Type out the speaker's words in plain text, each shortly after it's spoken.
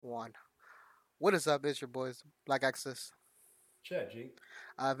one. What is up? It's your boys, Black Axis. Chat, G.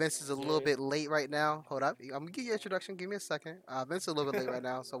 Vince is a little Jay. bit late right now. Hold up. I'm gonna give you an introduction. Give me a second. Vince is a little bit late right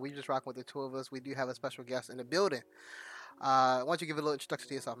now, so we just rocking with the two of us. We do have a special guest in the building. Why don't you give a little introduction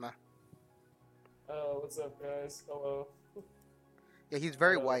to yourself, man? What's up, guys? Hello. Yeah, he's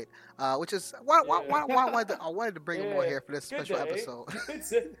very Hello. white, which is why I wanted to bring him on Yeah. here for this Good special day. episode.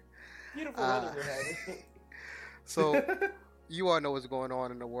 It's a beautiful Uh, weather we're having. so you all know what's going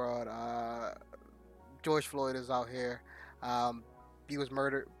on in the world. George Floyd is out here. Um, he was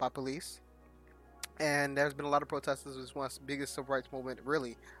murdered by police. And there's been a lot of protesters. It's one of the biggest civil rights movement,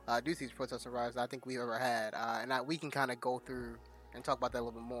 really, due to these protests rise I think we've ever had. We can kind of go through and talk about that a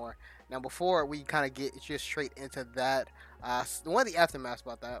little bit more. Now, before we kind of get just straight into that, one of the aftermaths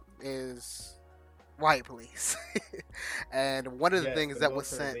about that is riot police. And one of the Yes, things the that was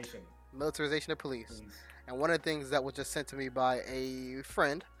sent, militarization, militarization of police. please. And one of the things that was just sent to me by a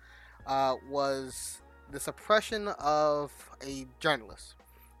friend was the suppression of a journalist.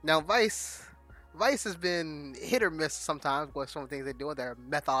 Now, Vice has been hit or miss sometimes with some of the things they do and their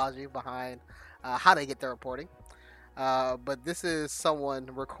methodology behind how they get their reporting. But this is someone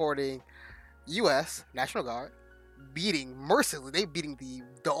recording U.S. National Guard beating mercilessly. They beating the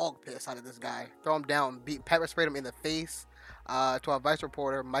dog piss out of this guy, throw him down, pepper sprayed him in the face. To our Vice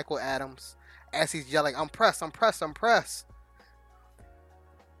reporter Michael Adams as he's yelling, "I'm pressed! I'm pressed! I'm pressed!"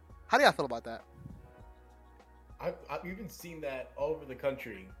 How do y'all feel about that? I've even seen that all over the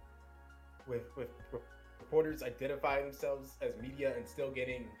country with reporters identifying themselves as media and still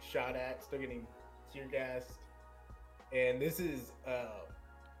getting shot at, still getting tear gassed. And this is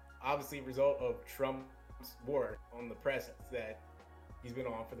obviously a result of Trump's war on the press that he's been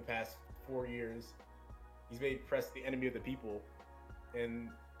on for the past 4 years. He's made press the enemy of the people, and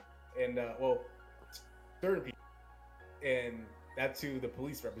certain people, and that's who the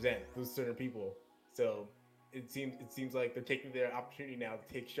police represent, those certain people. So it seems like they're taking their opportunity now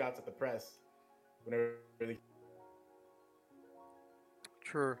to take shots at the press whenever they.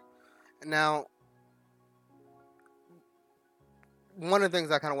 True. Now, one of the things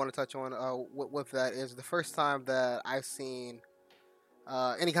I kind of want to touch on with that is the first time that I've seen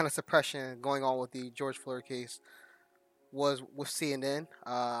any kind of suppression going on with the George Floyd case was with CNN.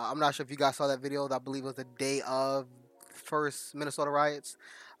 I'm not sure if you guys saw that video. I believe it was the day of first Minnesota riots,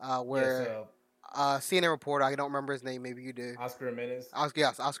 Yes, where CNN reporter, I don't remember his name, maybe you do. Oscar Jimenez.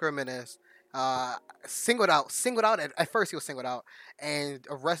 Yes, Oscar Jimenez, singled out. At first, he was singled out and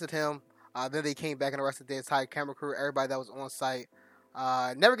arrested him. Then they came back and arrested the entire camera crew, everybody that was on site.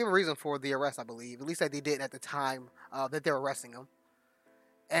 Never gave a reason for the arrest, I believe. At least like they did at the time that they were arresting him.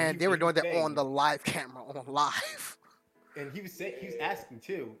 And they were doing that on the live camera, on live. And he was asking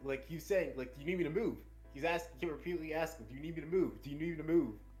too, like he was saying, like, do you need me to move? He repeatedly asking, do you need me to move? Do you need me to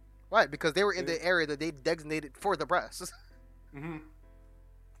move? Right, because they were in the area that they designated for the press. Mm-hmm.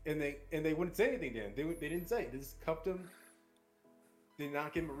 And they wouldn't say anything then. They didn't say. They just cuffed him. Did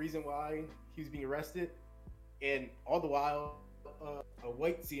not give him a reason why he was being arrested. And all the while, a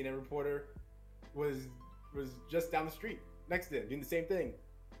white CNN reporter was just down the street next to him doing the same thing.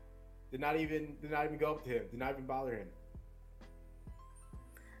 Did not even go up to him. Did not even bother him.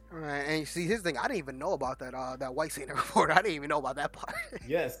 Right, and you see his thing. I didn't even know about that white CNN reporter. I didn't even know about that part.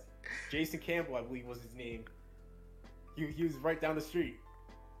 Yes, Jason Campbell, I believe was his name. He was right down the street,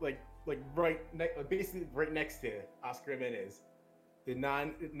 basically right next to Oscar Jimenez.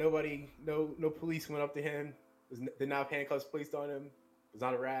 No police went up to him. Did not have handcuffs placed on him. Was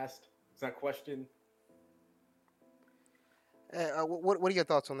not harassed. Was not questioned. What are your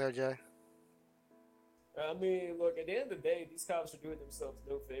thoughts on there, Jay? I mean, look, at the end of the day, these cops are doing themselves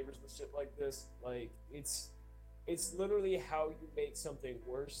no favors with shit like this. Like, it's literally how you make something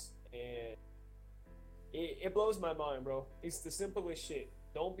worse, and it blows my mind, bro. It's the simplest shit.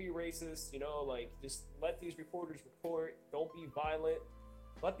 Don't be racist, like, just let these reporters report. Don't be violent.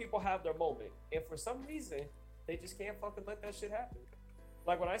 Let people have their moment. And for some reason, they just can't fucking let that shit happen.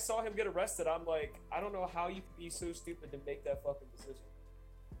 Like, when I saw him get arrested, I'm like, I don't know how you could be so stupid to make that fucking decision.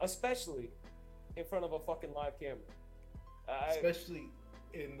 Especially in front of a fucking live camera. Especially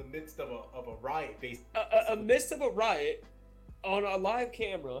in the midst of a riot, based a midst of a riot on a live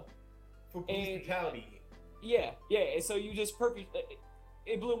camera for police brutality. Yeah. And so you just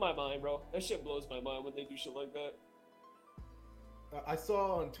it blew my mind, bro. That shit blows my mind when they do shit like that. I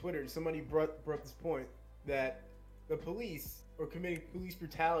saw on Twitter somebody brought this point that the police are committing police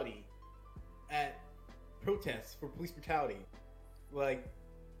brutality at protests for police brutality. Like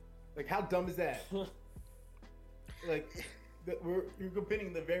how dumb is that? You're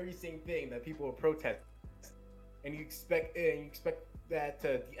committing the very same thing that people are protesting, and you expect that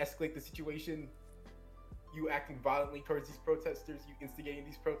to de-escalate the situation, you acting violently towards these protesters, you instigating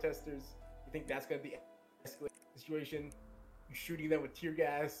these protesters, you think that's going to de-escalate the situation? You shooting them with tear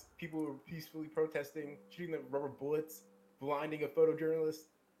gas, people who are peacefully protesting, shooting them with rubber bullets, blinding a photojournalist.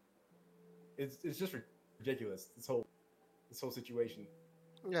 It's just ridiculous. This whole situation.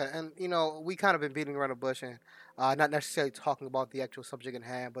 Yeah, and we kind of been beating around the bush and not necessarily talking about the actual subject at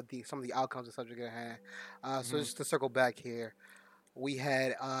hand, but some of the outcomes of the subject at hand. So Mm-hmm. just to circle back here, we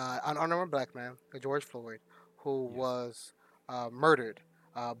had an unarmed black man, George Floyd, who Yes. was murdered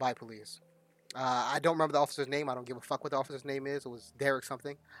by police. I don't remember the officer's name. I don't give a fuck what the officer's name is. It was Derek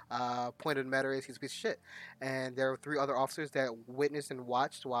something. Point of the matter is he's a piece of shit. And there were three other officers that witnessed and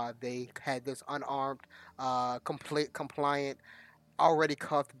watched while they had this unarmed, compliant, already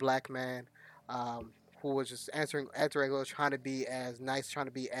cuffed black man who was just answering regular, trying to be as nice, trying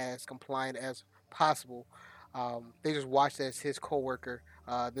to be as compliant as possible. They just watched as his coworker,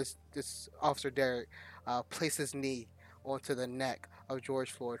 this officer Derek, placed his knee onto the neck of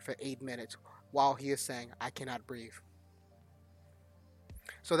George Floyd for 8 minutes while he is saying, "I cannot breathe."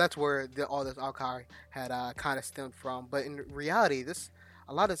 So that's where all this outcry had kind of stemmed from. But in reality,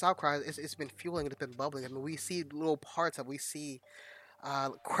 a lot of this outcry, it's been fueling, it's been bubbling. I mean, we see little parts of, we see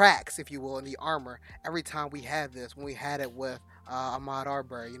cracks, if you will, in the armor every time we have this. When we had it with Ahmaud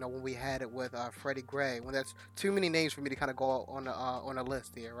Arbery, when we had it with Freddie Gray, when that's too many names for me to kind of go on a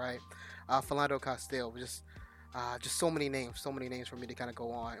list here, right? Philando Castile, just so many names for me to kind of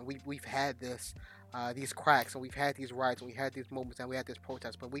go on. And we've had these cracks, and we've had these riots, and we had these moments, and we had this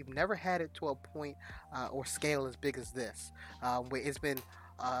protest, but we've never had it to a point or scale as big as this, where it's been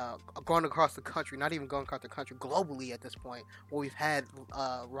going across the country, not even going across the country, globally at this point, where we've had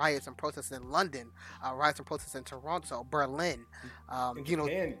riots and protests in London, riots and protests in Toronto, Berlin, In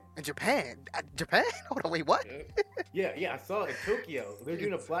Japan. in Japan. Japan? Hold on, wait, what? Yeah, I saw it in Tokyo. They're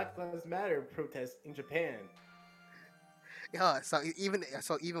doing a Black Lives Matter protest in Japan. Yeah, so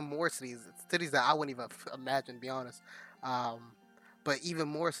even more cities that I wouldn't even imagine, to be honest. But even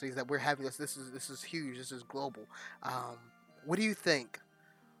more cities that we're having this. This is huge. This is global. What do you think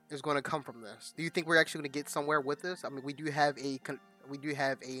is going to come from this? Do you think we're actually going to get somewhere with this? I mean, we do have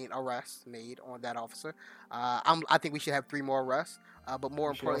an arrest made on that officer. I think we should have 3 more arrests. But more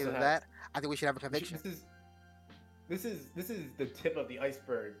We should importantly also than have- that, I think we should have a conviction. This is the tip of the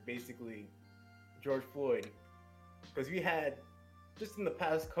iceberg, basically, George Floyd, because we had just in the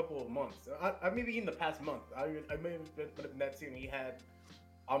past couple of months, I maybe in the past month, I may have been in that scene. We had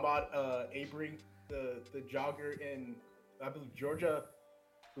Ahmaud Arbery, the jogger in, I believe, Georgia,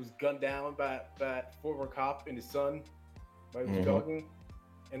 who was gunned down by a former cop and his son while he was jogging,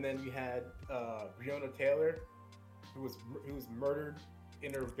 and then we had Breonna Taylor, who was murdered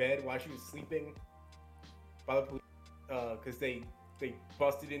in her bed while she was sleeping by the police because they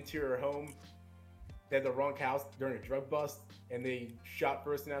busted into her home. They had the wrong house during a drug bust, and they shot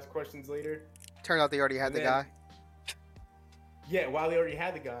first and asked questions later. Turned out they already had the guy. Yeah, while they already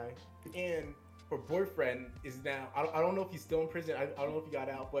had the guy, and her boyfriend is now. I don't know if he's still in prison. I don't know if he got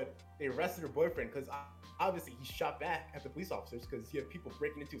out, but they arrested her boyfriend because obviously he shot back at the police officers because he had people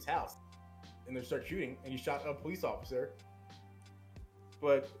breaking into his house, and they start shooting, and he shot a police officer.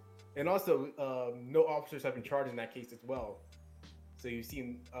 And also, no officers have been charged in that case as well. So you've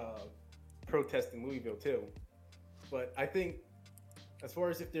seen protests in Louisville too. But I think, as far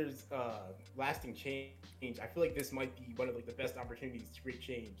as if there's lasting change, I feel like this might be one of the best opportunities to create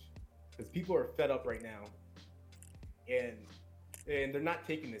change, because people are fed up right now, and they're not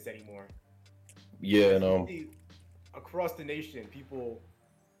taking this anymore. Yeah, no. Across the nation, people,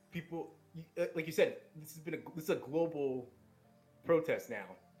 like you said, this is a global protest now.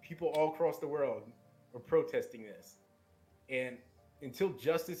 People all across the world are protesting this, and until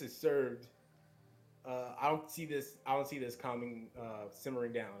justice is served, I don't see this coming,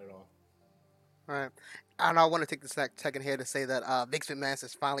 simmering down at all. All right. And I want to take this second here to say that Vince McMahon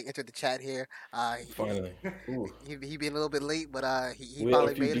has finally entered the chat here. Finally. He been a little bit late, but he We had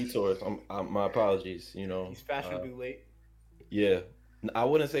finally a few made it. detours. My apologies. He's fashionably late. Yeah, I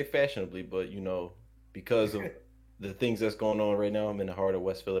wouldn't say fashionably, but because of the things that's going on right now, I'm in the heart of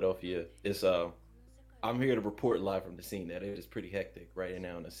West Philadelphia. It's I'm here to report live from the scene that it is pretty hectic right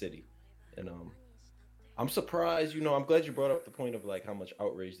now in the city, and I'm surprised. I'm glad you brought up the point of how much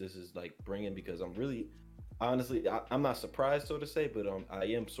outrage this is bringing, because I'm really, honestly, I'm not surprised, so to say, but I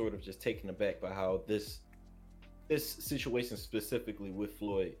am sort of just taken aback by how this situation specifically with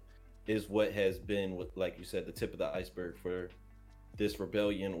Floyd is what has been, with, like you said, the tip of the iceberg for this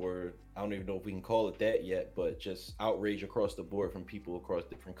rebellion, or I don't even know if we can call it that yet, but just outrage across the board from people across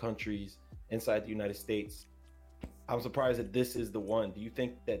different countries inside the United States. I'm surprised that this is the one. Do you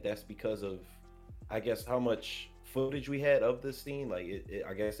think that that's because of, I guess, how much footage we had of this scene? Like,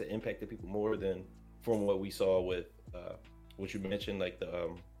 I guess it impacted people more than from what we saw with what you mentioned, like the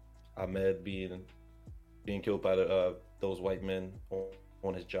Ahmed being killed by those white men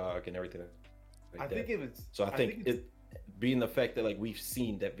on his jog and everything. Like I that. think it was. So I think it being the fact that like we've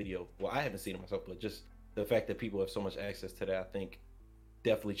seen that video. Well, I haven't seen it myself, but just the fact that people have so much access to that, I think,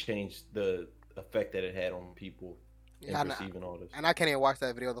 definitely changed the effect that it had on people. Yeah, perceiving all this. And I can't even watch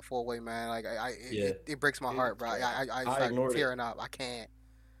that video the full way, man. Like it breaks my heart, bro. I start tearing up. I can't.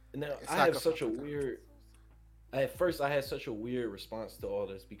 Now I have such a weird. At first, I had such a weird response to all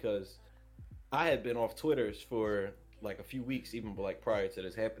this because I had been off Twitter for like a few weeks, even like prior to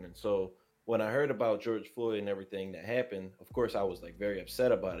this happening. So when I heard about George Floyd and everything that happened, of course I was like very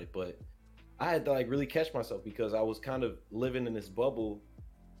upset about it. But I had to like really catch myself because I was kind of living in this bubble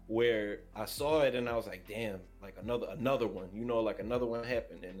where I saw it and I was like, damn, like another one, like another one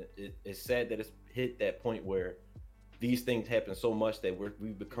happened. And it's sad that it's hit that point where these things happen so much that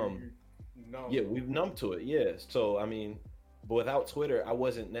we've become, we've numb to it. Yeah. So, I mean, but without Twitter, I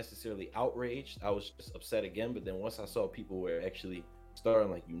wasn't necessarily outraged. I was just upset again. But then once I saw people were actually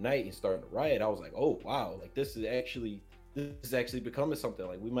starting like unite and starting to riot, I was like, oh, wow, like this is actually becoming something.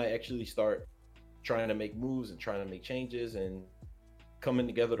 Like we might actually start trying to make moves and trying to make changes and coming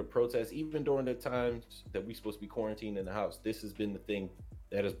together to protest, even during the times that we're supposed to be quarantined in the house. This has been the thing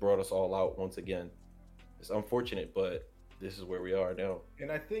that has brought us all out once again. It's unfortunate, but this is where we are now.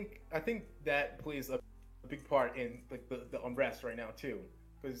 And I think that plays a big part in like the unrest right now too,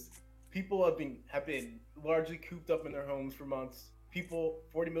 because people have been largely cooped up in their homes for months.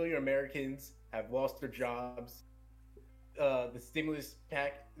 40 million Americans have lost their jobs. The stimulus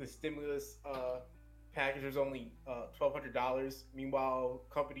package was only $1,200. Meanwhile,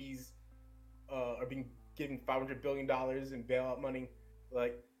 companies are being given $500 billion in bailout money.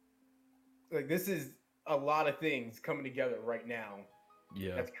 Like this is a lot of things coming together right now.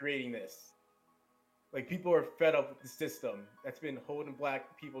 Yeah, that's creating this. Like people are fed up with the system that's been holding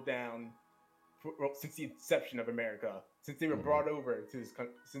Black people down since the inception of America, since they were brought over to this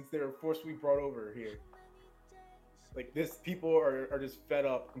country, since they were forcibly brought over here. Like this, people are just fed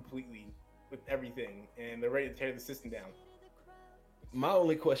up completely with everything, and they're ready to tear the system down. My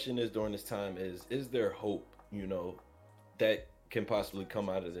only question is during this time is there hope, that can possibly come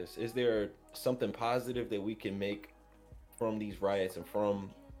out of this? Is there something positive that we can make from these riots and from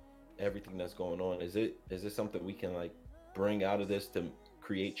everything that's going on? Is it something we can like bring out of this to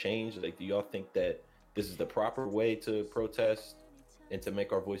create change? Like, do y'all think that this is the proper way to protest and to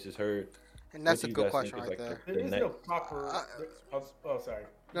make our voices heard? And that's a good question right there. There is no proper. Sorry.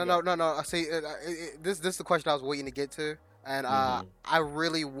 No. See, this is the question I was waiting to get to, and I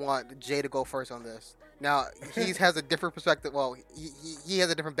really want Jay to go first on this. Now he has a different perspective. Well, he has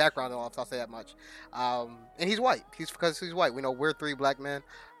a different background, so I'll say that much. And he's white. Because he's white. We know we're 3 Black men.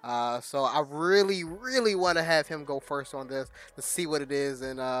 So I really, really want to have him go first on this to see what it is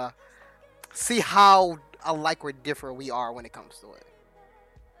and see how alike or different we are when it comes to it.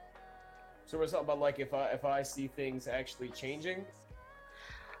 So we're talking about like if I see things actually changing.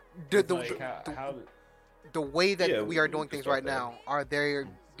 The way that we are doing things right now,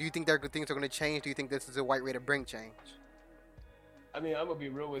 do you think things are going to change? Do you think this is the right way to bring change? I mean, I'm gonna be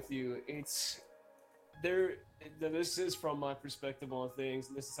real with you. This is from my perspective on things,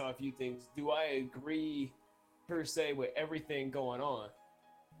 and this is how I view things. Do I agree per se with everything going on?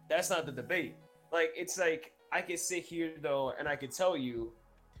 That's not the debate. Like, it's like I could sit here though, and I could tell you,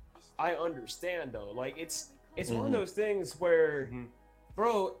 I understand though. Like, it's one of those things where,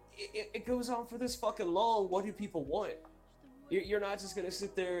 bro, it goes on for this fucking long. What do people want? You're not just gonna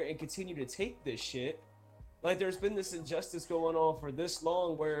sit there and continue to take this shit. Like, there's been this injustice going on for this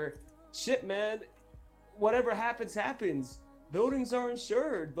long where, shit, man, whatever happens. Buildings are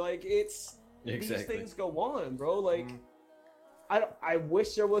insured. Like, these things go on, bro. Like, I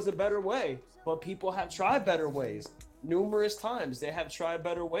wish there was a better way, but people have tried better ways. Numerous times they have tried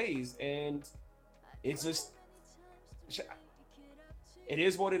better ways, and it's just, it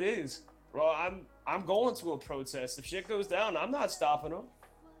is what it is, bro. I'm going to a protest. If shit goes down, I'm not stopping them.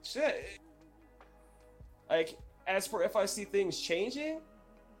 Shit. Like, as for if I see things changing,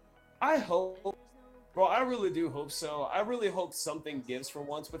 I hope, bro, I really do hope so. I really hope something gives for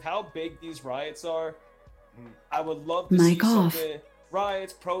once. With how big these riots are, I would love to see something.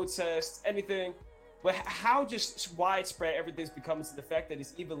 Riots, protests, anything. But how just widespread everything's becoming to the fact that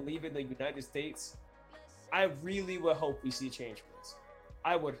it's even leaving the United States, I really would hope we see change for this.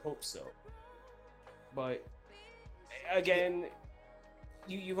 I would hope so. But again,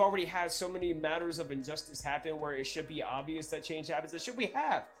 you've already had so many matters of injustice happen where it should be obvious that change happens. That should we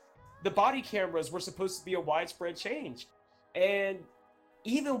have? The body cameras were supposed to be a widespread change, and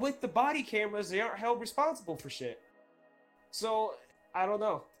even with the body cameras, they aren't held responsible for shit. So I don't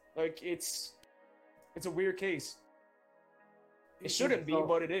know. Like it's a weird case. It shouldn't be,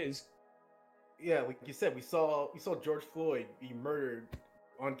 but it is. Yeah, like you said, we saw George Floyd be murdered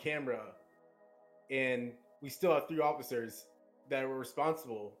on camera, and we still have 3 officers that were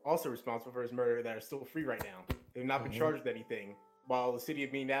also responsible for his murder, that are still free right now. They've not been charged with anything, while the city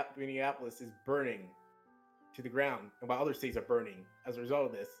of Minneapolis is burning to the ground, and while other cities are burning as a result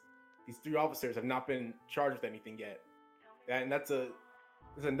of this. These 3 officers have not been charged with anything yet, and that's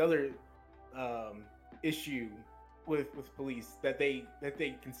another issue with police, that they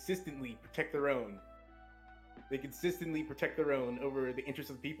consistently protect their own. They consistently protect their own over the interests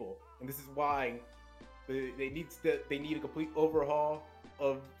of the people, and this is why they need a complete overhaul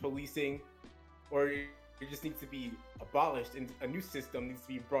of policing, or it just needs to be abolished, and a new system needs to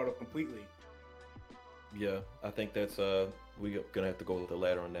be brought up completely. Yeah, I think that's we're gonna have to go with the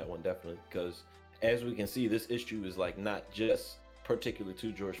latter on that one, definitely, because as we can see, this issue is like not just particular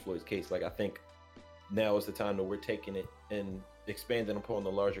to George Floyd's case. Like I think now is the time that we're taking it and expanding upon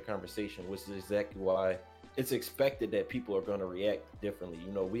the larger conversation, which is exactly why it's expected that people are going to react differently.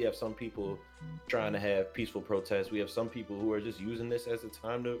 You know, we have some people trying to have peaceful protests. We have some people who are just using this as a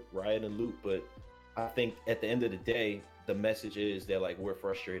time to riot and loot. But I think at the end of the day, the message is that like we're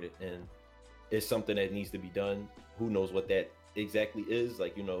frustrated and it's something that needs to be done. Who knows what that exactly is,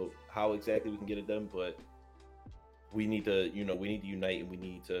 like, you know, how exactly we can get it done, but we need to unite, and we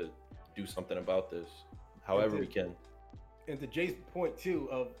need to do something about this however we can. And to Jay's point too,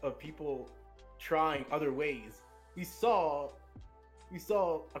 of people trying other ways, we saw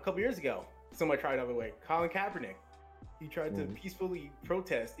a couple years ago somebody tried another way. Colin Kaepernick, he tried to peacefully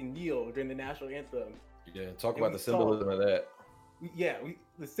protest and kneel during the national anthem. Yeah, talk about the symbolism of that.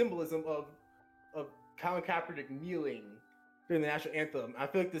 The symbolism of Colin Kaepernick kneeling during the national anthem. I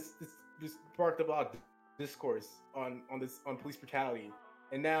feel like this sparked a lot of discourse on police brutality,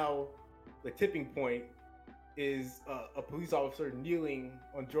 and now the tipping point is a police officer kneeling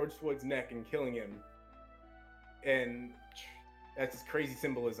on George Floyd's neck and killing him, and that's just crazy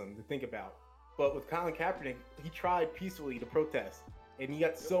symbolism to think about. But with Colin Kaepernick, he tried peacefully to protest, and he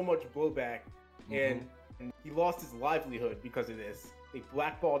got so much blowback, and he lost his livelihood because of this. They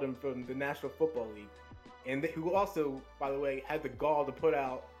blackballed him from the National Football League, and who also, by the way, had the gall to put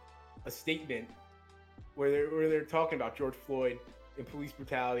out a statement where they're talking about George Floyd and police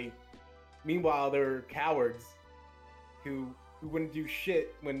brutality. Meanwhile, there are cowards who wouldn't do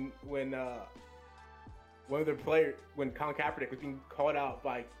shit when one of their players, when Colin Kaepernick was being called out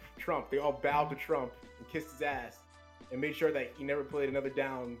by Trump. They all bowed to Trump and kissed his ass and made sure that he never played another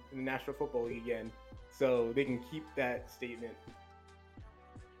down in the National Football League again, so they can keep that statement.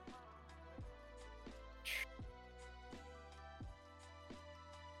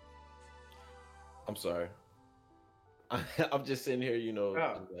 I'm sorry. I'm just sitting here, you know,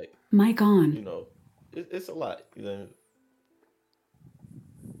 like mic on. You know, it's a lot, you know.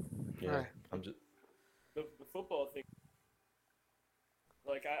 Yeah, right. I'm just the football thing.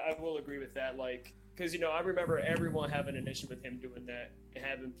 Like I will agree with that. Like, because you know, I remember everyone having an issue with him doing that, and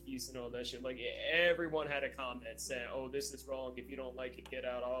having peace and all that shit. Like everyone had a comment saying, "Oh, this is wrong. If you don't like it, get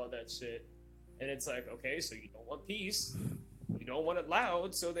out." All of that shit. And it's like, okay, so you don't want peace. You don't want it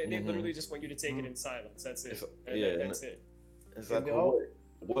loud, so they literally just want you to take it in silence. That's it. That's it. It's like,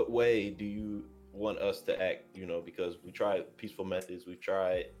 what way do you want us to act? You know, because we tried peaceful methods. We've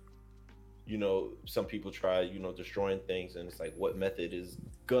tried, you know, some people try, you know, destroying things, and it's like, what method is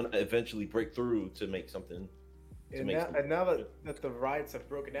gonna eventually break through to make something? And now that the riots have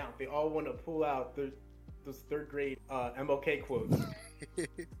broken out, they all want to pull out those third grade MLK quotes.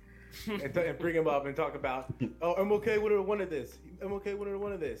 and bring him up and talk about, oh, MLK would have wanted this. MLK would have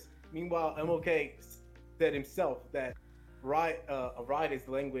wanted this. Meanwhile, MLK said himself that a riot is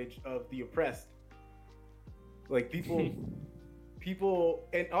the language of the oppressed. Like people,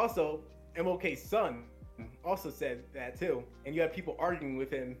 and also MLK's son also said that too. And you have people arguing with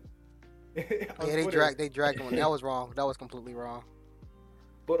him. They dragged him. That was wrong. That was completely wrong.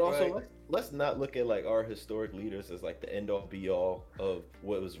 But also, let's not look at like our historic leaders as like the end all be all of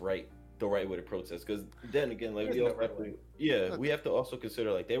what was the right way to protest. Because then again, like we have to also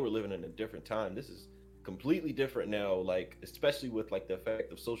consider like they were living in a different time. This is completely different now. Like especially with like the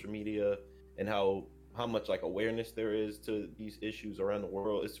effect of social media and how much like awareness there is to these issues around the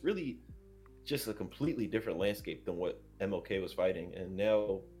world. It's really just a completely different landscape than what MLK was fighting. And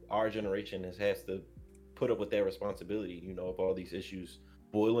now our generation has to put up with that responsibility, you know, of all these issues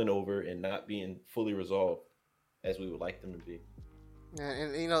boiling over and not being fully resolved as we would like them to be. Yeah,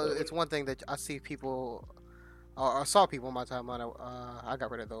 and you know, it's one thing that I see people, or saw people in my timeline. I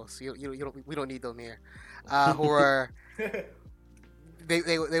got rid of those. You don't, we don't need them here. Who were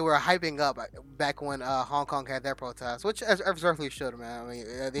they were hyping up back when Hong Kong had their protests, which as earthly should, man. I mean,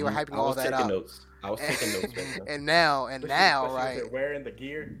 they were hyping all that up. I was taking notes. And now, especially right? if they're wearing the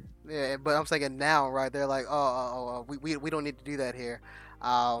gear. Yeah, but I'm saying now, right? They're like, we don't need to do that here.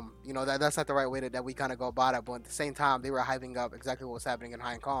 You know, that's not the right way that we kind of go about it. But at the same time, they were hyping up exactly what was happening in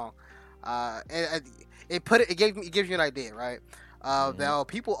Hong Kong. And it gives you an idea, right? That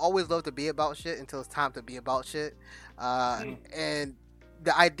people always love to be about shit until it's time to be about shit. And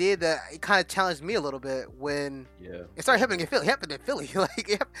the idea that it kind of challenged me a little bit when it started happening in Philly. It happened in Philly.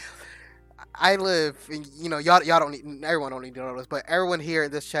 Like, I live, in, you know, y'all don't need, everyone don't need to know this, but everyone here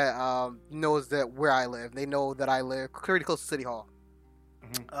in this chat knows that where I live. They know that I live pretty close to City Hall.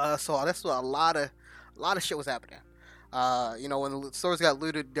 So that's what a lot of shit was happening. You know, when the stores got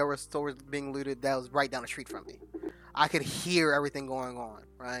looted, there were stores being looted that was right down the street from me. I could hear everything going on,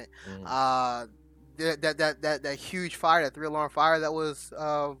 right? That huge fire, that 3-alarm fire that was,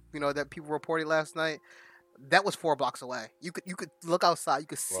 you know, that people reported last night, that was 4 blocks away. You could look outside, you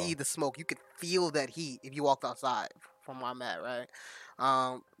could see the smoke, you could feel that heat if you walked outside from where I'm at, right?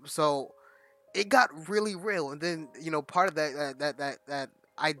 So it got really real, and then, you know, part of that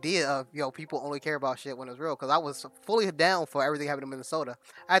idea of, you know, people only care about shit when it's real, because I was fully down for everything happening in Minnesota.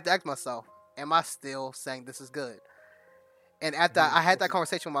 I had to ask myself, am I still saying this is good? And after I had that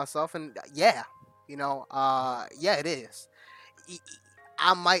conversation with myself, and yeah, you know, yeah, it is.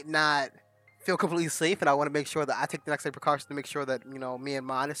 I might not feel completely safe, and I want to make sure that I take the necessary precautions to make sure that, you know, me and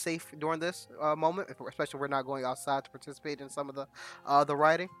mine is safe during this moment, especially if we're not going outside to participate in some of the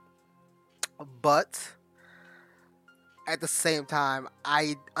rioting. But at the same time,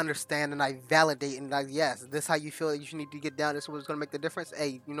 I understand and I validate, and like, yes, this is how you feel that you need to get down. This is what's going to make the difference.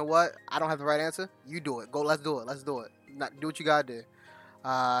 Hey, you know what? I don't have the right answer. You do it. Go. Let's do it. Let's do it. Do what you gotta do.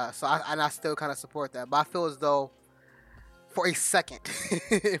 So I still kind of support that, but I feel as though for a second,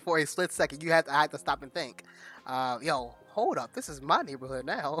 for a split second, I had to stop and think. Yo, hold up, this is my neighborhood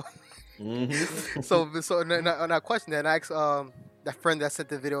now. So now question that I asked that friend that sent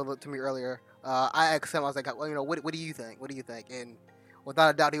the video to me earlier. I asked him, I was like, well, you know, what do you think? What do you think? And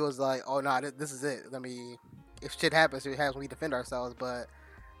without a doubt, he was like, oh no, this is it. I mean, if shit happens, it happens. We defend ourselves, but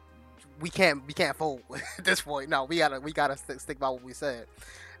we can't fold at this point. No, we gotta stick by what we said.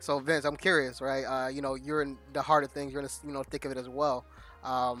 So Vince, I'm curious, right? You know, you're in the heart of things. You're in the, you know, thick of it as well.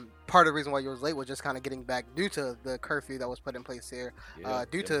 Part of the reason why you was late was just kind of getting back due to the curfew that was put in place here,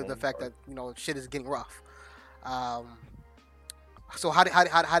 due to the fact that, you know, shit is getting rough. So how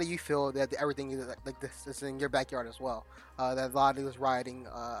do you feel that everything is like this is in your backyard as well? That a lot of this rioting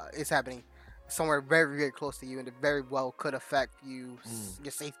is happening somewhere very, very close to you, and it very well could affect you,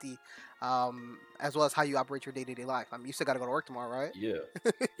 your safety, as well as how you operate your day-to-day life. I mean, you still got to go to work tomorrow, right?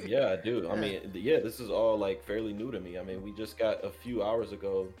 Yeah, I do. I mean, this is all like fairly new to me. I mean, we just got a few hours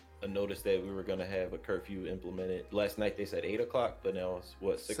ago a notice that we were going to have a curfew implemented. Last night they said 8 o'clock, but now it's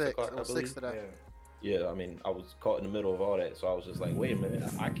what, 6 o'clock, I believe? 6 today. Yeah, I mean, I was caught in the middle of all that, so I was just like, wait a minute,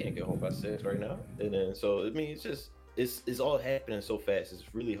 I can't get home by 6 right now. And then, so, I mean, it's all happening so fast.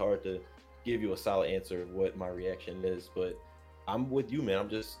 It's really hard to give you a solid answer of what my reaction is, but I'm with you, man. I'm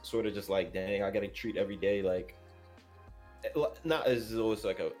just sort of just like, dang, I gotta treat every day like, not as though it's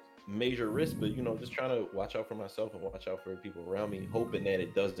like a major risk, but, you know, just trying to watch out for myself and watch out for people around me, hoping that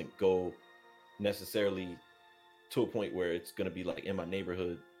it doesn't go necessarily to a point where it's gonna be like in my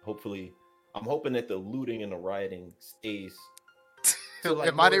neighborhood. Hopefully, I'm hoping that the looting and the rioting stays. So, like,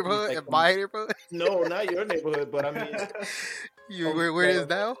 in my neighborhood? Like, in my neighborhood? No, not your neighborhood, but I mean, where it is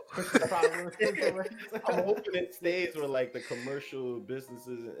now? I'm hoping it stays where like the commercial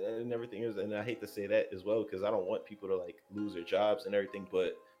businesses and everything is, and I hate to say that as well because I don't want people to like lose their jobs and everything,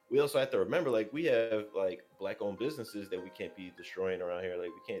 but we also have to remember like we have like black-owned businesses that we can't be destroying around here.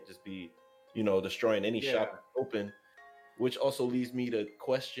 Like we can't just be, you know, destroying any shop open, which also leads me to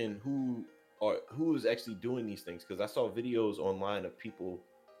question who is actually doing these things, because I saw videos online of people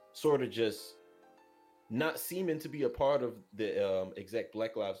sort of just not seeming to be a part of the exact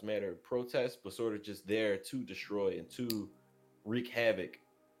Black Lives Matter protest, but sort of just there to destroy and to wreak havoc.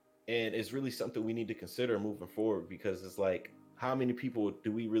 And it's really something we need to consider moving forward, because it's like, how many people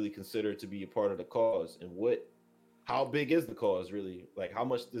do we really consider to be a part of the cause, and how big is the cause really? Like, how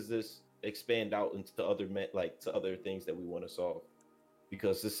much does this expand out into other things that we want to solve?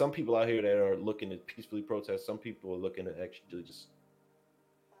 Because there's some people out here that are looking to peacefully protest. Some people are looking to actually just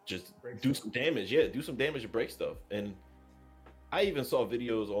do some damage. Yeah, do some damage and break stuff. And I even saw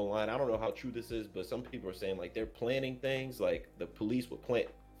videos online. I don't know how true this is, but some people are saying like they're planning things. Like the police would plant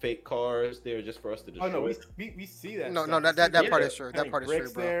fake cars there just for us to destroy. Oh no, we see that. No, stuff. no, that We part see is true. That planting part is true,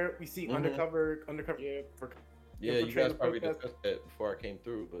 bricks bro. there. We see Mhm. undercover. Yeah. Yeah, you guys infiltrating probably protests. discussed that before I came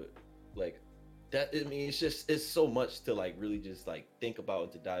through, but like that, I mean, it's so much to like really just like think about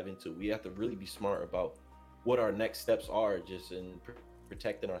and to dive into. We have to really be smart about what our next steps are, just in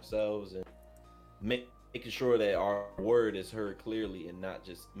protecting ourselves and making sure that our word is heard clearly and not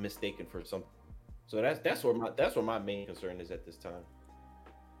just mistaken for something. So that's where my main concern is at this time.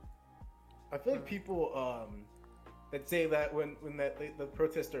 I feel like people that say that when the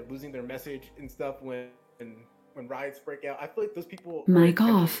protests are losing their message and stuff when riots break out, I feel like those people are Mic off.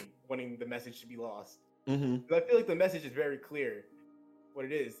 intentionally wanting the message to be lost. Mm-hmm. 'Cause I feel like the message is very clear what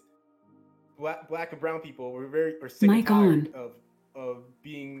it is. Black and brown people are sick and Mic tired of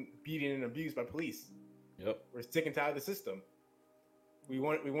being beaten and abused by police. Yep. We're sick and tired of the system. We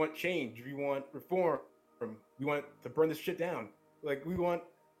want change. We want reform. We want to burn this shit down. We're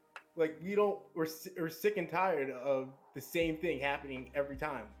sick and tired of the same thing happening every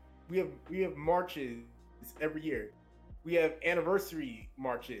time. We have marches every year. We have anniversary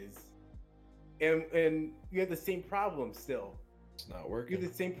marches. And we have the same problems still. It's not We working. have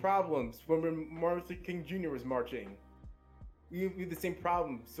the same problems from when Martin Luther King Jr. was marching. We have the same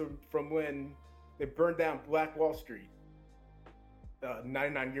problems from when they burned down Black Wall Street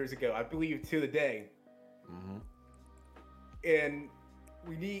 99 years ago, I believe, to the day. Mm-hmm. And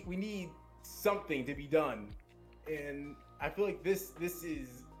we need something to be done. And I feel like this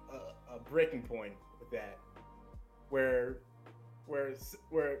is a breaking point with that, where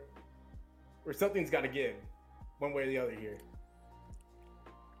something's got to give, one way or the other here.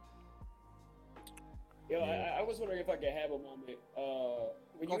 Yo, I was wondering if I could have a moment.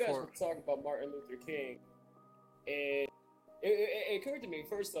 When Go you guys for were it. talking about Martin Luther King, and it occurred to me,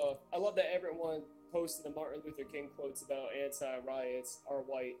 first off, I love that everyone posted the Martin Luther King quotes about anti-riots are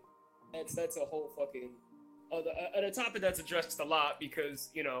white. That's a whole fucking a topic that's addressed a lot because,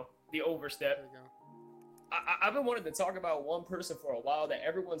 you know, the overstep. There you go. I've been wanting to talk about one person for a while that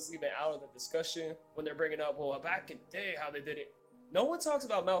everyone's leaving out of the discussion when they're bringing up, well, back in the day, how they did it. No one talks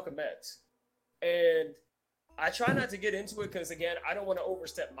about Malcolm X. And I try not to get into it because, again, I don't want to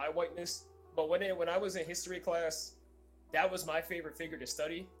overstep my whiteness. But when I was in history class, that was my favorite figure to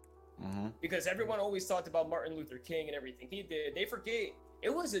study. Mm-hmm. Because everyone always talked about Martin Luther King and everything he did. They forget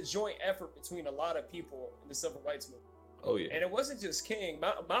it was a joint effort between a lot of people in the civil rights movement. Oh yeah. And it wasn't just King.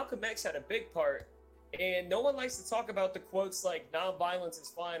 Malcolm X had a big part. And no one likes to talk about the quotes like nonviolence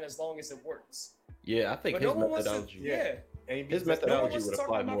is fine as long as it works. Yeah, I think But his no one wants to. methodology. Yeah. And His No one methodology wants to would talk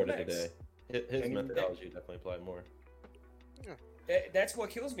apply about more to Malcolm X. today. His And methodology definitely applied more. That's what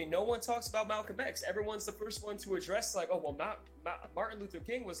kills me. No one talks about Malcolm X. Everyone's the first one to address, like, oh, well, Martin Luther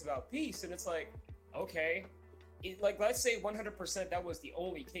King was about peace. And it's like, okay. Like, let's say 100% that was the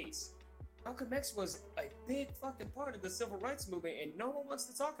only case. Malcolm X was a big fucking part of the civil rights movement, and no one wants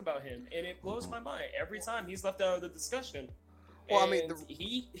to talk about him. And it blows my mind. Every time he's left out of the discussion. Well, I mean, And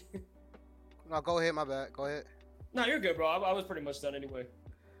he... No, go ahead. My bad. Go ahead. No, you're good, bro. I was pretty much done anyway.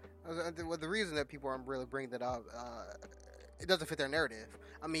 Well, the reason that people aren't really bringing that up, it doesn't fit their narrative.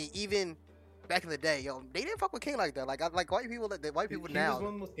 I mean, even back in the day, they didn't fuck with King like that. Like white people, white people he now. was one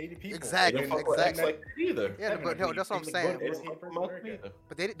of the most hated people. Exactly, They don't fuck with X exactly. like that either. Yeah, but no, that's what I'm saying. They don't fuck with Malcolm either.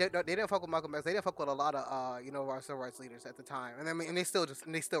 But they didn't fuck with Malcolm X. They didn't fuck with a lot of our civil rights leaders at the time, and I mean, and they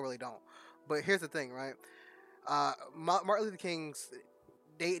still really don't. But here's the thing, right? Martin Luther King's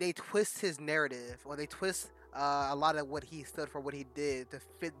they twist his narrative, or they twist a lot of what he stood for, what he did to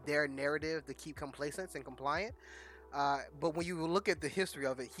fit their narrative to keep complacent and compliant. But when you look at the history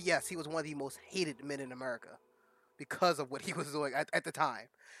of it, he was one of the most hated men in America because of what he was doing at the time.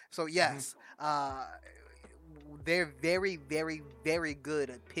 So yes, they're very, very, very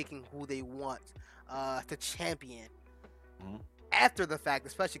good at picking who they want to champion Mhm. after the fact,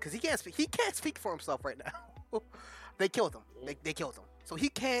 especially because he can't speak for himself right now. They killed him. They killed him. So he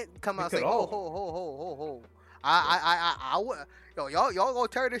can't come out and say, killed "Ho, all of ho, ho, ho, ho, ho." I would, y'all gonna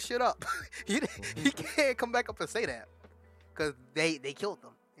tear this shit up. He can't come back up and say that because they killed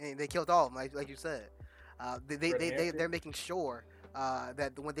them and they killed all of them, like you said. They're making sure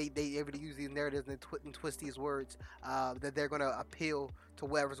that when they able to use these narratives and twist these words, that they're gonna appeal to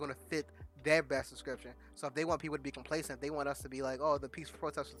whoever's gonna fit their best description. So if they want people to be complacent, if they want us to be like, oh, the peaceful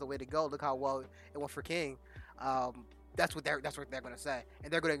protest was the way to go. Look how well it went for King. That's what they're gonna say,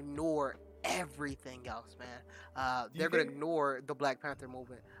 and they're gonna ignore everything else, man. They're gonna ignore the Black Panther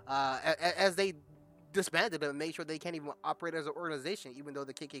movement as they disbanded them and made sure they can't even operate as an organization, even though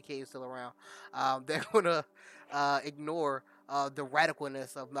the KKK is still around. They're gonna ignore the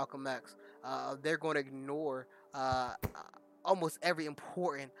radicalness of Malcolm X. They're going to ignore almost every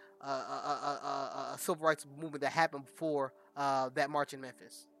important civil rights movement that happened before that march in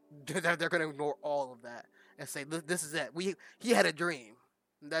Memphis. They're going to ignore all of that and say this is it. He had a dream.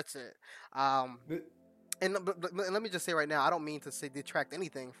 That's it. But let me just say right now, I don't mean to say detract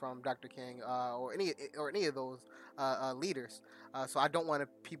anything from Dr. King or any of those leaders. So I don't want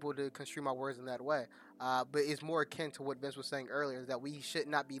people to construe my words in that way. But it's more akin to what Vince was saying earlier, is that we should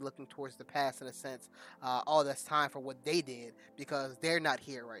not be looking towards the past in a sense. All that's time for what they did, because they're not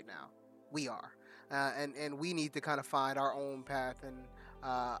here right now. We are, and we need to kind of find our own path and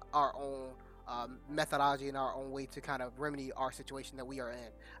our own methodology and our own way to kind of remedy our situation that we are in.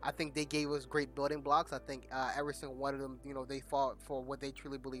 I think they gave us great building blocks. I think every single one of them, they fought for what they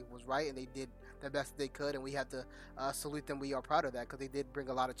truly believed was right, and they did the best they could, and we have to salute them. We are proud of that, because they did bring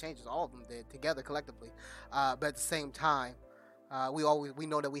a lot of changes. All of them did, together, collectively. But at the same time, we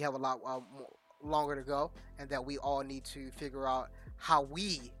know that we have a lot longer to go, and that we all need to figure out how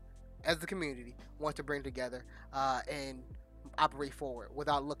we, as the community, want to bring together and operate forward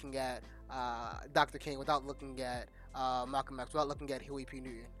without looking at Dr. King, without looking at Malcolm X, without looking at Huey P.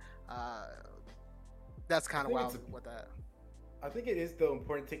 Newton. That's kind of why I was with that. I think it is though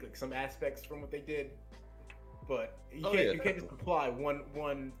important to take like some aspects from what they did, but you can't just apply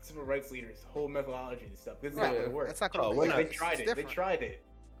one civil rights leader's whole methodology and stuff. This is not going to work. It's not going to work. They tried it.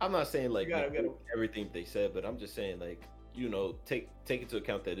 I'm not saying like everything they said, but I'm just saying like take into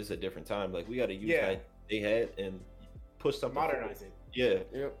account that it's a different time. Like we got to use what they had and push something, modernize it. Yeah.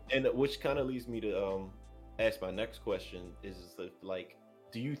 Yep. And which kind of leads me to ask my next question is like,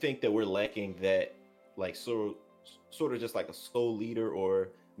 do you think that we're lacking that like sort of just like a sole leader, or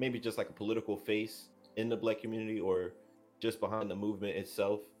maybe just like a political face in the Black community, or just behind the movement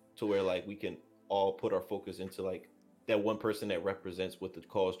itself, to where like we can all put our focus into like that one person that represents what the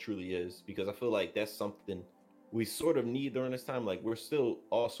cause truly is? Because I feel like that's something we sort of need during this time. Like we're still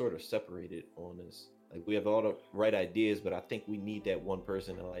all sort of separated on this. Like we have all the right ideas, but I think we need that one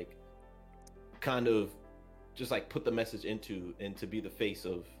person to like kind of just like put the message into and to be the face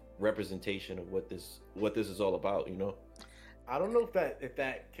of representation of what this is all about, I don't know if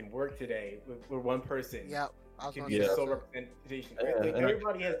that can work today with one person. Yeah, can be sole representation. Like,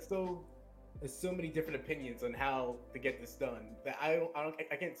 everybody has so many different opinions on how to get this done that I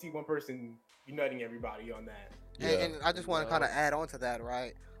can't see one person uniting everybody on that. And I just want to kind of add on to that,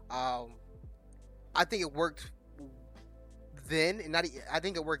 right? I think it worked then, and I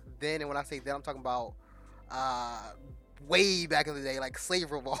think it worked then. And when I say then, I'm talking about way back in the day, like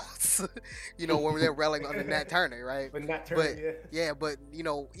slave revolts. When they're railing under Nat Turner, right? But Nat Turner, but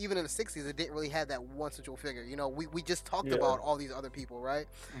even in the '60s, it didn't really have that one central figure. We just talked about all these other people, right?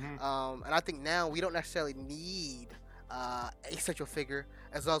 Mm-hmm. And I think now we don't necessarily need a central figure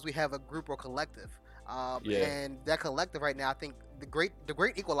as long as we have a group or collective. And that collective right now, I think the great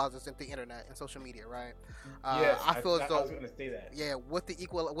equalizer is the internet and social media, right? I feel as though I was going to say that. Yeah, with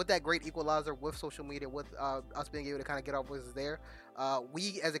that great equalizer, with social media, with us being able to kind of get our voices there,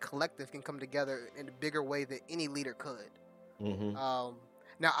 we as a collective can come together in a bigger way than any leader could. Mm-hmm.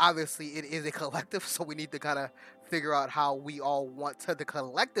 Now, obviously, it is a collective, so we need to kind of figure out how we all want to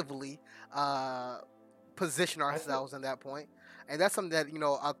collectively position ourselves in that point, and that's something that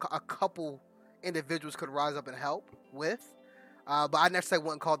a couple individuals could rise up and help with, but I necessarily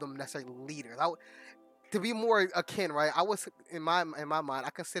wouldn't call them necessarily leaders. To be more akin, right? I was in my mind, I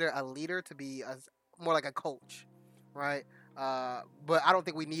consider a leader to be more like a coach, right? But I don't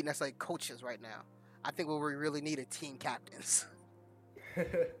think we need necessarily coaches right now. I think what we really need are team captains.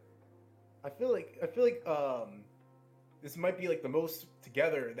 I feel like this might be like the most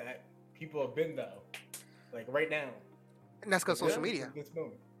together that people have been though, like right now. And that's because social media. This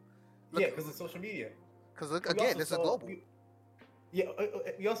moment. Because of social media. Because look again, this is global.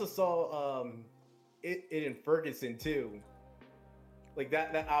 We also saw it in Ferguson too. Like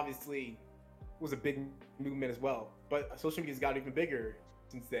that obviously was a big movement as well. But social media's got even bigger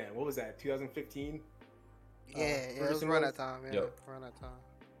since then. What was that? 2015. Yeah, it was around that time. Yeah, around that time.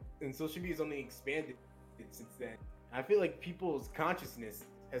 And social media's only expanded since then. I feel like people's consciousness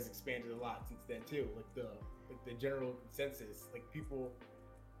has expanded a lot since then too. Like the general consensus, like people.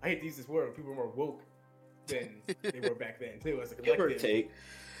 I hate to use this word. People are more woke than they were back then too. As a collective.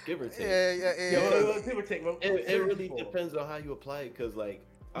 Give or take. Yeah. Give or take. It really depends on how you apply it, because like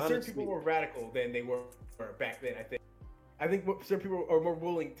certain people were radical than they were back then. I think certain people are more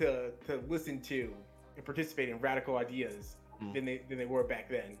willing to listen to and participate in radical ideas than they were back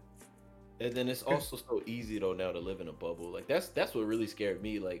then. And then it's also so easy though now to live in a bubble. Like that's what really scared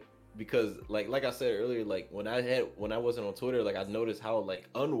me. Like because like I said earlier, like when I wasn't on Twitter, like I noticed how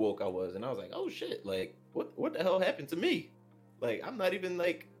like unwoke I was, and I was like, oh shit, like what the hell happened to me? Like I'm not even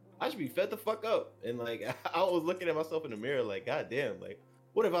like I should be fed the fuck up, and like I was looking at myself in the mirror, like god damn, like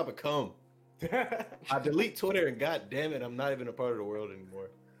what have I become? I delete Twitter, and god damn it, I'm not even a part of the world anymore.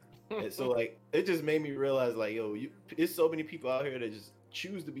 And so like it just made me realize like yo, there's so many people out here that just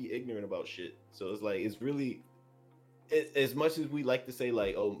choose to be ignorant about shit. So it's like it's really as much as we like to say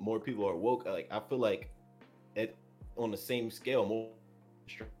like oh more people are woke, like I feel like on the same scale more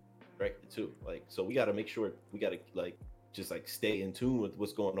distracted too. Like so we got to make sure we got to like just like stay in tune with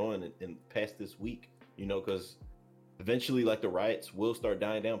what's going on and past this week, you know, because eventually like the riots will start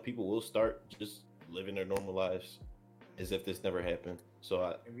dying down. People will start just living their normal lives as if this never happened.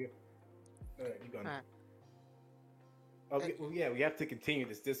 So you gone. Okay, well, yeah, we have to continue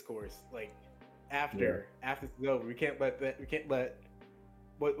this discourse. Like after this is over, we can't let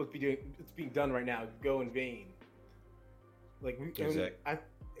what's being done right now go in vain. Like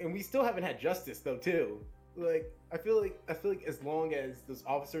and we still haven't had justice though too. Like I feel like as long as those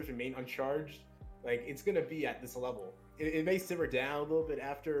officers remain uncharged, like it's gonna be at this level. It may simmer down a little bit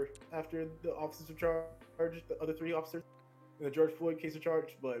after the officers are charged, the other 3 officers in the George Floyd case are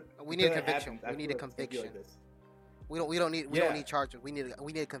charged, but we need a conviction. We need a conviction. We don't need charges. We need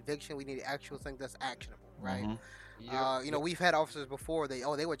a conviction. We need an actual thing that's actionable, right? Mm-hmm. You know, we've had officers before.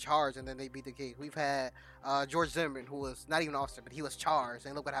 They were charged and then they beat the case. We've had George Zimmerman, who was not even an officer, but he was charged,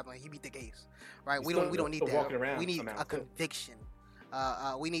 and look what happened. He beat the case, right? We don't need that. We need a conviction.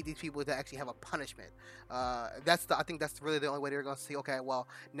 We need these people to actually have a punishment. I think that's really the only way they're going to see. Okay, well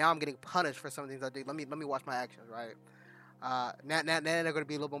now I'm getting punished for some of the things I did. Let me watch my actions, right? Now they're going to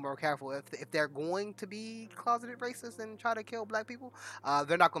be a little bit more careful. If they're going to be closeted racist and try to kill black people,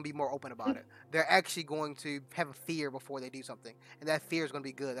 they're not going to be more open about it. They're actually going to have a fear before they do something, and that fear is going to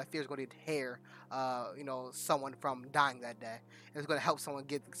be good. That fear is going to deter, someone from dying that day. And it's going to help someone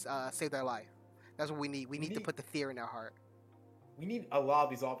save their life. That's what we need. We need to put the fear in their heart. We need a lot of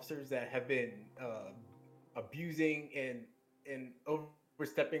these officers that have been abusing and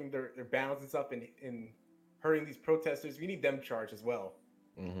overstepping their bounds and stuff and hurting these protesters. We need them charged as well,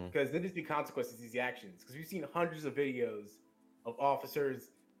 because there needs to be consequences to these actions. Because we've seen hundreds of videos of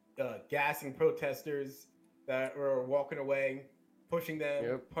officers gassing protesters that were walking away, pushing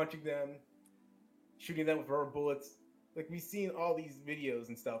them, punching them, shooting them with rubber bullets. Like we've seen all these videos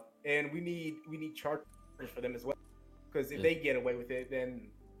and stuff, and we need charges for them as well. Because if they get away with it,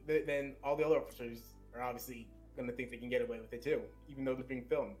 then all the other officers are obviously going to think they can get away with it too, even though they're being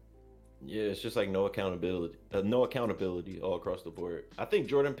filmed. Yeah, it's just like no accountability all across the board. I think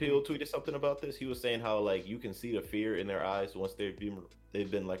Jordan Peele tweeted something about this. He was saying how like you can see the fear in their eyes once they've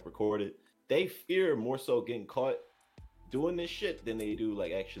been like recorded. They fear more so getting caught doing this shit than they do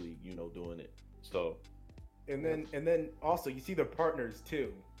like actually doing it. So, and then also you see their partners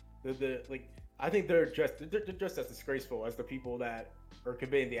too. The like I think they're just as disgraceful as the people that are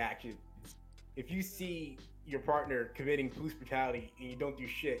committing the actions. If you see your partner committing police brutality and you don't do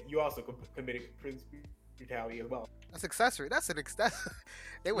shit, you also committed police brutality as well. That's accessory.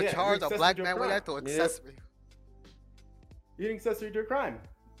 They would charge a black man with that to accessory. You're an accessory to a crime.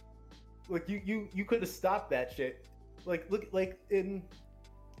 Like you could have stopped that shit. Look in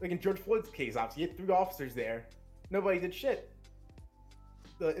George Floyd's case, obviously you had 3 officers there. Nobody did shit.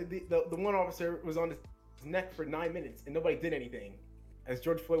 The one officer was on his neck for 9 minutes and nobody did anything as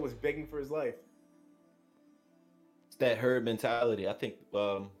George Floyd was begging for his life. It's that herd mentality. I think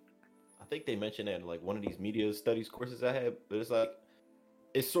they mentioned that in like one of these media studies courses I had, but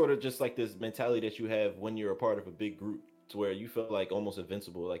it's sort of just like this mentality that you have when you're a part of a big group to where you feel like almost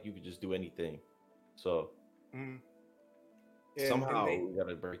invincible, like you could just do anything. So somehow we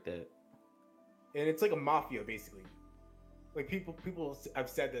gotta break that. And it's like a mafia basically. Like people have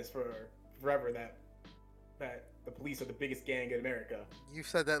said this for forever that the police are the biggest gang in America. You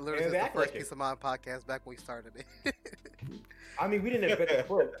said that literally in the first Piece of Mind podcast back when we started it. I mean, we didn't invent the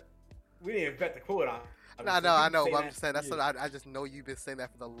quote. We didn't invent the quote. I know, but I'm just saying that's what I just know you've been saying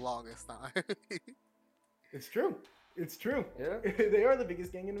that for the longest time. It's true. Yeah, they are the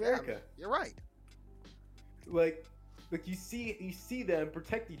biggest gang in America. Yeah, you're right. Like you see them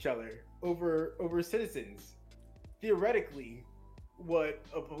protect each other over citizens. Theoretically, what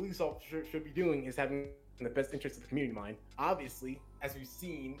a police officer should be doing is having the best interest of the community in mind. Obviously, as we've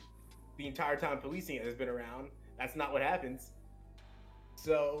seen the entire time policing has been around, that's not what happens.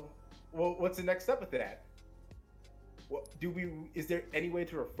 So, what's the next step with that? Is there any way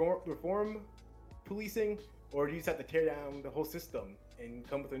to reform policing, or do you just have to tear down the whole system and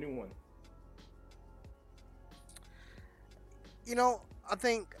come with a new one? I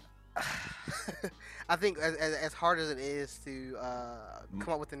think I think as hard as it is to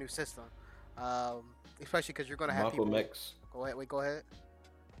come up with a new system, especially because you're going to have people. Malcolm X. Go ahead. Wait. Go ahead.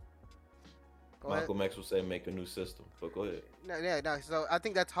 Go ahead. Malcolm X will say make a new system, but go ahead. No, yeah, no. So I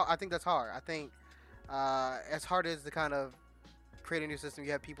think that's hard. I think that's hard. I think as hard as to kind of create a new system,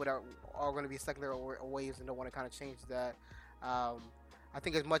 you have people that are going to be stuck in their ways and don't want to kind of change that. I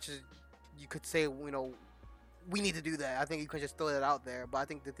think as much as you could say, we need to do that. I think you can just throw that out there. But I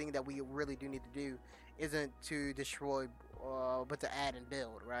think the thing that we really do need to do isn't to destroy, but to add and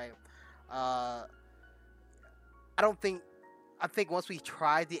build, right? I don't think. I think once we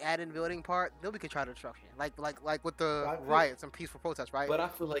try the add and building part, then we can try the destruction, like with the riots and peaceful protests, right? But I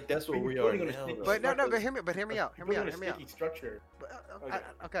feel like that's what we are now. But no, but hear me out. Structure. But,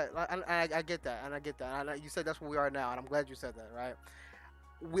 okay, I get that, and I get that. You said that's where we are now, and I'm glad you said that, right?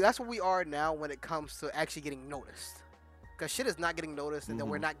 That's where we are now when it comes to actually getting noticed, because shit is not getting noticed, and then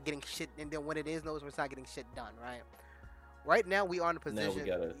we're not getting shit, and then when it is noticed, we're not getting shit done, right? Right now, we are in a position.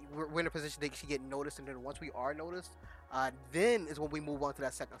 We're in a position to actually get noticed, and then once we are noticed, then is when we move on to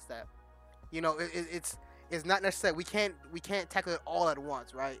that second step. It's not necessary. We can't tackle it all at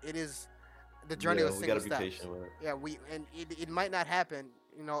once, right? It is the journey of single steps. Patient with it. Yeah, it might not happen,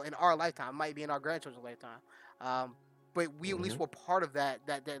 in our lifetime. It might be in our grandchildren's lifetime. But we at least were part of that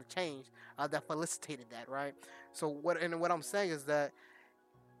change that felicitated that, right? So what I'm saying is that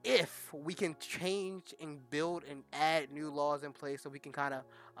if we can change and build and add new laws in place, so we can kind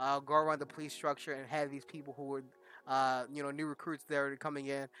of go around the police structure and have these people who are new recruits that are coming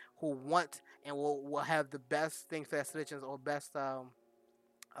in who want and will have the best things for their citizens, or best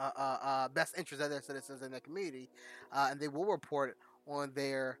interests of their citizens in their community, and they will report on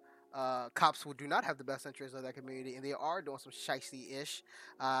their cops who do not have the best interests of their community, and they are doing some shicey-ish.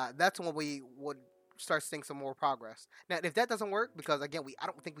 That's when we would start seeing some more progress. Now, if that doesn't work, because again, I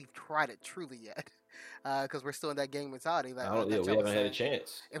don't think we've tried it truly yet, because we're still in that gang mentality. We haven't had a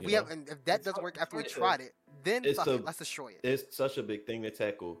chance. If that doesn't work after we tried it, then let's destroy it. It's such a big thing to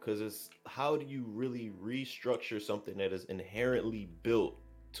tackle, because it's how do you really restructure something that is inherently built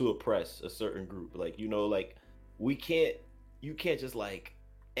to oppress a certain group? You can't just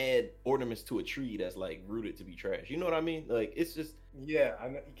add ornaments to a tree that's rooted to be trash. You know what I mean? It's just I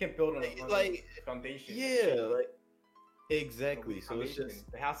know. You can't build on a foundation. Yeah, exactly. So it's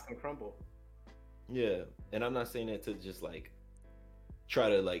just the house can crumble. Yeah, and I'm not saying that to just try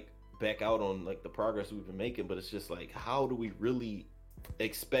to back out on the progress we've been making, but it's just how do we really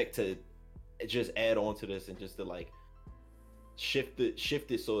expect to just add on to this and just to shift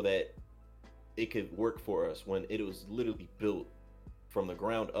it so that it could work for us when it was literally built from the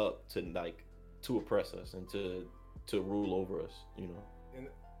ground up to oppress us and to rule over us,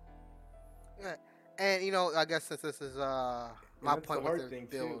 Yeah, and I guess since this is my point with the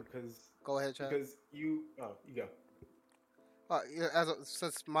build, go ahead, Chad. Because you go.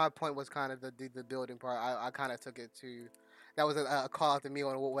 Since my point was kind of the building part, I kind of took it to that was a call out to me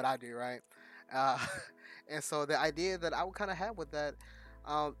on what I do, right? And so the idea that I would kind of have with that,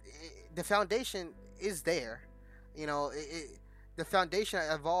 the foundation is there, the foundation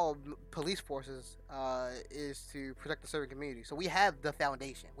of all police forces is to protect the serving community. So we have the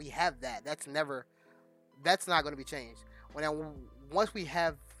foundation. We have that. That's not going to be changed. Once we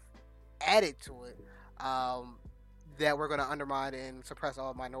have added to it, that we're going to undermine and suppress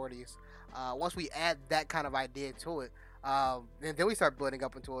all minorities. Once we add that kind of idea to it, and then we start building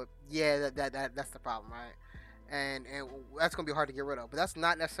up into it. Yeah, that's the problem, right? And that's going to be hard to get rid of. But that's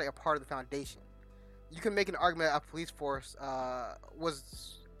not necessarily a part of the foundation. You can make an argument a police force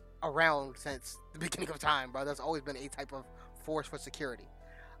was around since the beginning of time, bro. There's always been a type of force for security.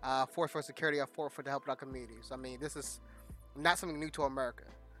 A force for to help our communities. I mean, this is not something new to America.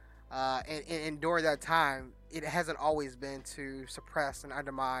 And during that time, it hasn't always been to suppress and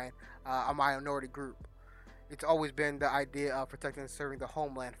undermine a minority group. It's always been the idea of protecting and serving the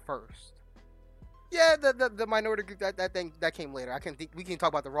homeland first. Yeah, the minority group that came later. We can talk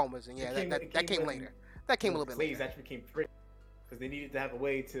about the Romans, and that came later. That came a little bit later. Slaves actually became free because they needed to have a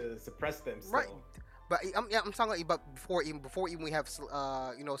way to suppress them. Right. But I'm talking about before even we have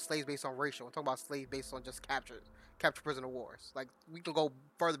slaves based on racial. I'm talking about slaves based on just capture prisoner wars. We can go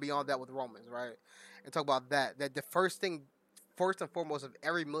further beyond that with Romans, right? And talk about that the first and foremost of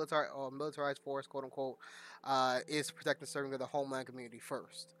every military or militarized force, quote unquote, is protecting and serving the homeland community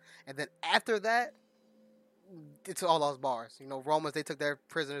first, and then after that, it's all those bars. Romans, they took their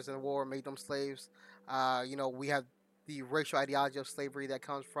prisoners in the war, made them slaves. We have the racial ideology of slavery that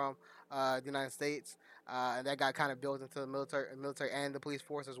comes from the United States, and that got kind of built into the military and the police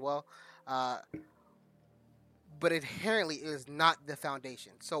force as well. but inherently it is not the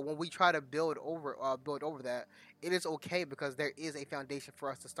foundation. So when we try to build over that, it is okay because there is a foundation for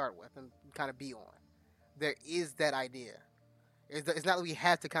us to start with and kind of be on. There is that idea. It's not that we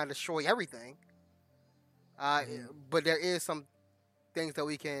have to kind of destroy everything, but there is some things that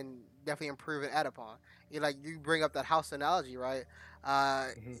we can definitely improve and add upon. Like you bring up that house analogy, right?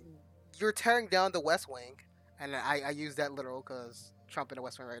 You're tearing down the West Wing, and I use that literal because Trump in the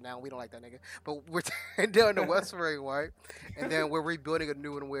West Wing right now. We don't like that nigga, but we're tearing down the West Wing, right? And then we're rebuilding a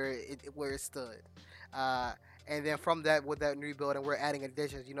new one where it stood. And then from that, with that new building, we're adding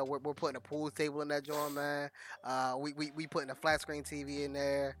additions. You know, we're putting a pool table in that joint, man. We putting a flat screen TV in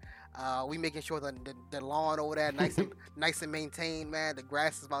there. We making sure the lawn over there nice and maintained, man. The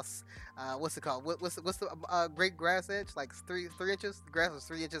grass is about what's it called? What's the great grass inch? Like 3 inches. The grass is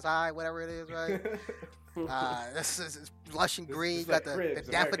 3 inches high, whatever it is, right? This is lush and green. You got the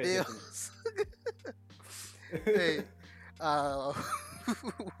daffodils. Hey,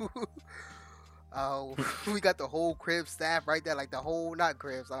 we got the whole crib staff right there, like the whole not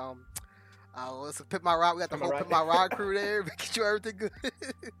cribs. Let's Pit My Rod. We got the whole Pit My Rod crew there, making sure everything good.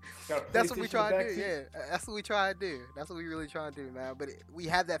 That's what we try to do. Yeah, that's what we try to do. That's what we really try to do, man. But we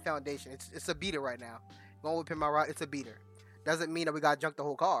have that foundation. It's a beater right now. Going with Pit My Rod, it's a beater. Doesn't mean that we got to junk the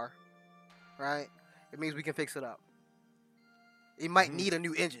whole car, right? It means we can fix it up. It might need a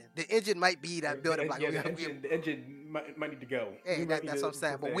new engine. The engine might be that building block. The engine might need to go. Hey, that's what I'm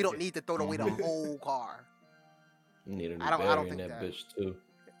saying. But we don't need to throw away the whole car. You need a new battery in that bitch too.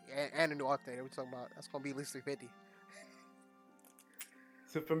 And a new alternator. We're talking about that's gonna be at least $350.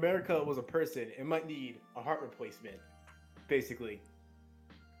 So if America was a person, it might need a heart replacement, basically.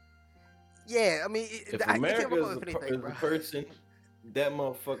 Yeah, I mean, if America is a person, that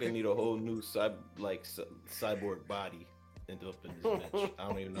motherfucker need a whole new cyborg body. Up in this bitch. I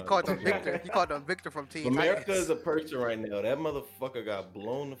don't even know. He called them Victor. He called them Victor from Teen America Titans. is a person right now. That motherfucker got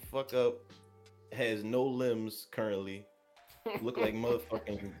blown the fuck up. Has no limbs currently. Look like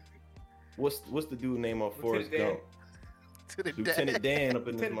motherfucking. What's the dude name on Forrest Gump? Lieutenant Dan up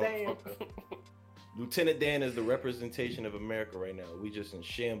in this motherfucker. Lieutenant Dan is the representation of America right now. We just in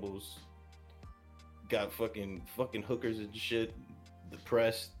shambles. Got fucking hookers and shit.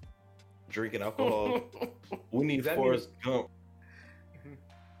 Depressed. Drinking alcohol. We need Forrest Gump.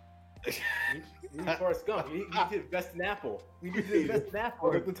 We need Forrest Gump. We need to invest in Apple. We need to invest in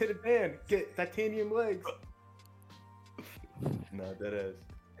Apple. Lieutenant Dan, get titanium legs. Nah, that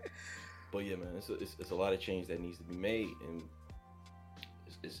ass. But yeah, man, it's a lot of change that needs to be made, and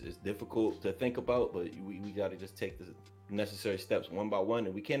it's difficult to think about. But we got to just take the necessary steps one by one,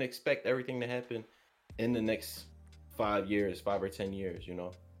 and we can't expect everything to happen in the next 5 years, 5 or 10 years. You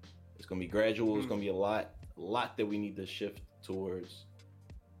know. It's gonna be gradual. It's gonna be a lot that we need to shift towards.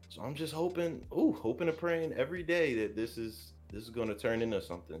 So I'm just hoping and praying every day that this is gonna turn into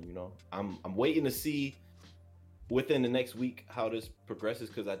something. You know, I'm waiting to see within the next week how this progresses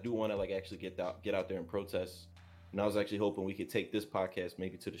because I do want to actually get out there and protest. And I was actually hoping we could take this podcast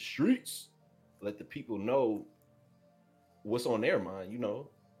maybe to the streets, let the people know what's on their mind. You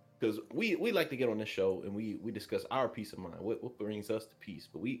know. Because we like to get on this show and we discuss our peace of mind, what brings us to peace.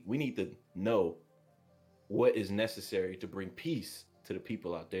 But we need to know what is necessary to bring peace to the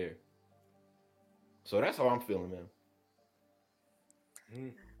people out there. So that's how I'm feeling,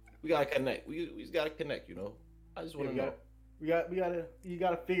 man. We gotta connect. We just gotta connect, you know. I just want to know. You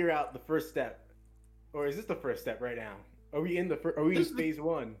gotta figure out the first step, or is this the first step right now? Are we in phase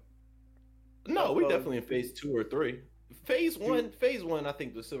one? No, we're definitely in phase 2 or 3. Phase one, I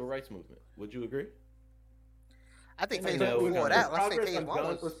think the civil rights movement. Would you agree? I think phase one before that. Let's say phase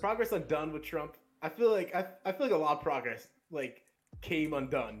one was progress undone with Trump. I feel like a lot of progress came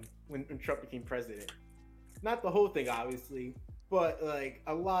undone when Trump became president. Not the whole thing, obviously, but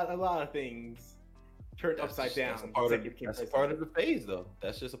a lot of things turned upside down. That's a part of the phase, though.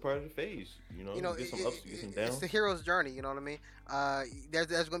 That's just a part of the phase. You know, you get some ups, you get some downs. It's the hero's journey. You know what I mean?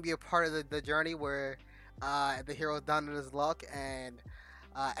 There's going to be a part of the journey where the hero's down in his luck and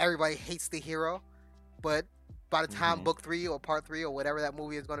everybody hates the hero, but by the time book 3 or part 3 or whatever that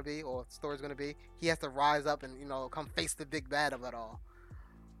movie is going to be or story is going to be, he has to rise up and come face the big bad of it all.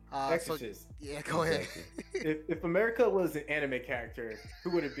 Exorcist. So, yeah, go ahead. if America was an anime character,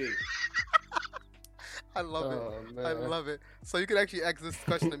 who would it be? I love it. Man. I love it. So you can actually ask this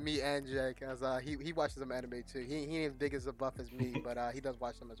question to me and Jake, as he watches some anime too. He ain't as big as a buff as me, but he does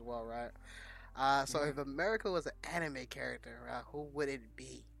watch them as well, right? So if America was an anime character, who would it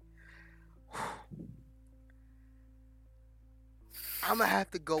be? I'm gonna have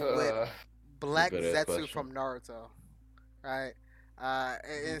to go with Black Zetsu from Naruto, right?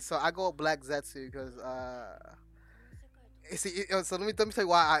 And so I go with Black Zetsu because See, so let me tell you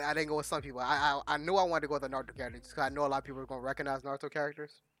why I didn't go with some people. I knew I wanted to go with the Naruto characters because I know a lot of people are going to recognize Naruto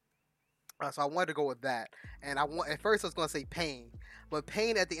characters. So I wanted to go with that, and at first I was gonna say Pain, but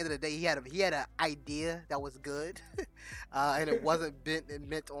Pain at the end of the day he had an idea that was good, and it wasn't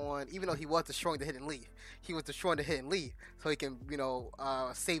meant on. Even though he was destroying the Hidden Leaf, he was destroying the Hidden Leaf so he can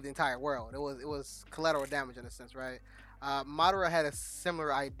save the entire world. It was collateral damage in a sense, right? Madara had a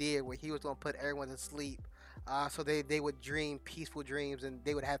similar idea where he was gonna put everyone to sleep, so they would dream peaceful dreams and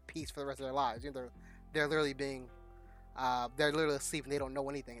they would have peace for the rest of their lives. They're literally they're literally asleep and they don't know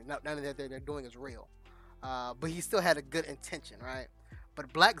anything. None of that they're doing is real. But he still had a good intention, right?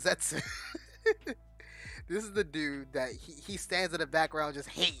 But Black Zetsu, this is the dude that he stands in the background just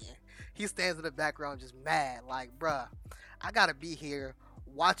hating. He stands in the background just mad, like, bruh, I gotta be here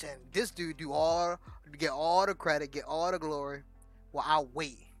watching this dude get all the credit, get all the glory, while I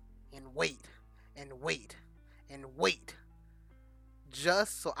wait and wait and wait and wait,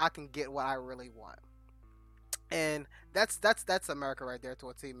 just so I can get what I really want. And that's America right there to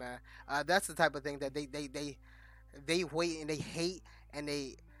a T, man. That's the type of thing that they wait and they hate and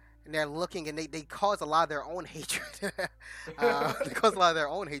they're looking and they cause a lot of their own hatred. They cause a lot of their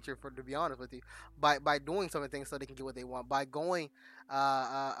own hatred, for to be honest with you, by doing some of the things so they can get what they want, by going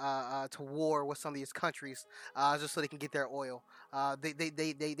to war with some of these countries just so they can get their oil.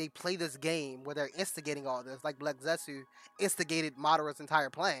 They play this game where they're instigating all this, like Black Zetsu instigated Madara's entire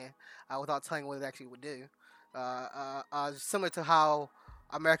plan without telling what it actually would do. Similar to how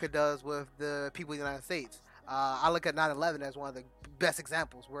America does with the people of the United States. I look at 9/11 as one of the best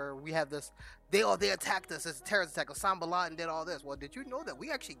examples where we have this. They attacked us. It's a terrorist attack. Osama bin Laden did all this. Well, did you know that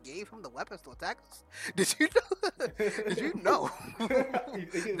we actually gave him the weapons to attack us? Did you know? Did you know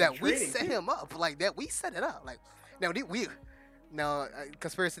that we set him up like that? We set it up like now.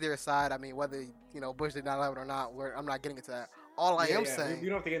 Conspiracy theory aside, I mean, whether Bush did 9/11 or not, I'm not getting into that. All I am saying, we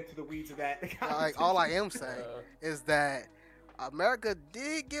don't have to get into the weeds of that. All I am saying is that America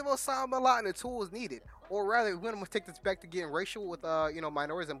did give Osama bin Laden the tools needed. Or rather, if we're going to take this back to getting racial with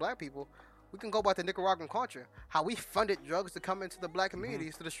minorities and black people, we can go back to Nicaraguan culture. How we funded drugs to come into the black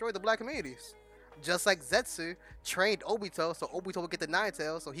communities to destroy the black communities. Just like Zetsu trained Obito, so Obito would get the Nine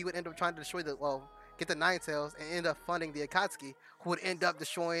Tails, so he would end up trying to get the Nine Tails and end up funding the Akatsuki, who would end up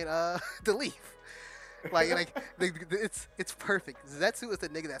destroying the Leaf. It's perfect. Zetsu is the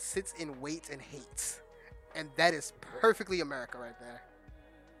nigga that sits and waits and hates, and that is perfectly America right there.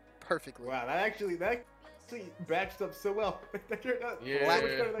 Perfectly. Wow, that actually batched up so well. Much better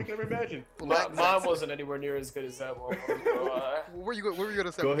than I can ever imagine. Mine wasn't anywhere near as good as that one. What were you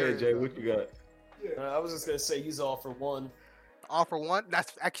gonna say? Go ahead, Jay. What you got? I was just gonna say he's all for one. All for one?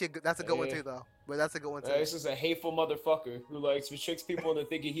 That's actually a good one too, though. But that's a good one too. He's just a hateful motherfucker who tricks people into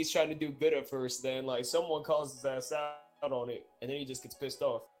thinking he's trying to do good at first. Then someone calls his ass out on it, and then he just gets pissed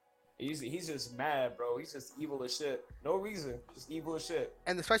off. He's just mad, bro. He's just evil as shit. No reason, just evil as shit.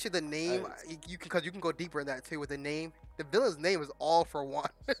 And especially the name, you can go deeper in that too with the name. The villain's name is All for One.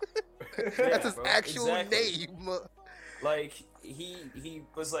 That's his actual name. Like he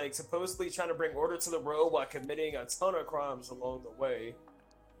was supposedly trying to bring order to the world while committing a ton of crimes along the way.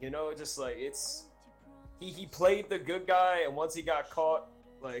 He played the good guy, and once he got caught,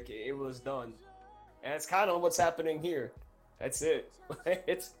 it was done. And it's kind of what's happening here. That's it.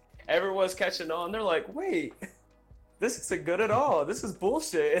 Everyone's catching on. They're like, wait, this isn't good at all. This is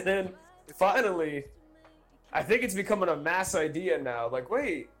bullshit. And then finally, I think it's becoming a mass idea now.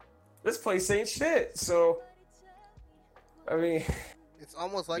 Wait, this place ain't shit. So, I mean, it's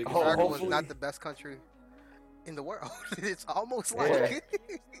almost like America was not the best country in the world. It's almost like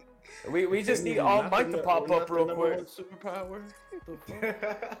we just need All Might to pop up real quick. Superpower.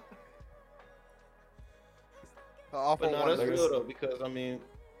 But no, that's real though, because I mean,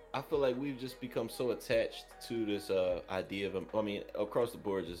 I feel like we've just become so attached to this idea of, across the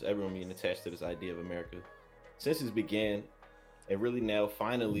board, just everyone being attached to this idea of America since it began, and really now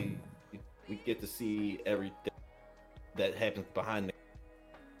finally we get to see everything that happens behind it.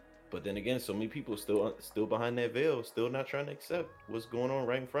 But then again, so many people still behind that veil, still not trying to accept what's going on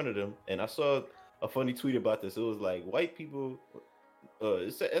right in front of them. And I saw a funny tweet about this. It was like white people. I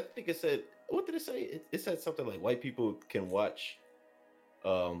think it said, what did it say? It said something like white people can watch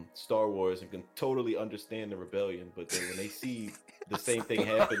Star Wars and can totally understand the rebellion, but then when they see the same thing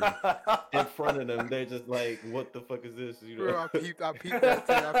happening in front of them, they're just like, "What the fuck is this?" Bro, I peeped that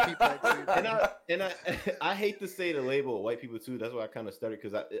too. And I hate to say the label white people too. That's why I kind of started,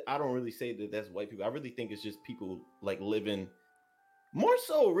 because I don't really say that that's white people. I really think it's just people living more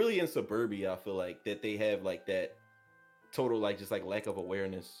so really in suburbia. I feel like that they have that total just lack of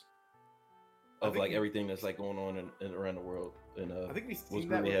awareness of like everything that's like going on in around the world and I think we've what's seen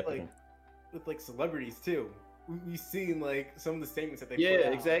that really with happening. like celebrities too. We've seen like some of the statements that they Yeah, put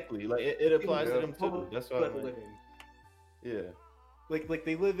out. exactly. Like it applies to Even them the too. That's why. bubble I'm they like, live in. yeah. Like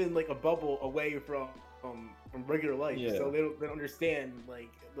they live in like a bubble away from regular life, Yeah. so they don't understand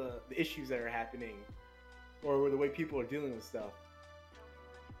like the issues that are happening or the way people are dealing with stuff.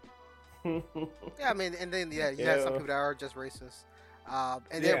 Yeah, I mean, and then you have some Yeah. people that are just racist,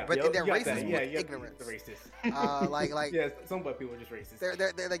 and Yeah, they're you got racist that. with Yeah, you have ignorance. the racist. Like yeah, some black people are just racist.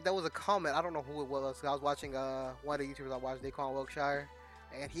 they're like there was a comment. I don't know who it was. I was watching one of the YouTubers I watched, Daquan Wilkshire,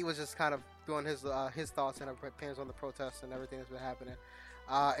 and he was just kind of doing his thoughts and opinions on the protests and everything that's been happening.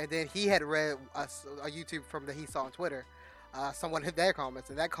 And then he had read a YouTube from that he saw on Twitter. Someone hit their comments,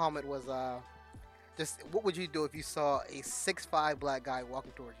 and that comment was just, what would you do if you saw a 6'5" black guy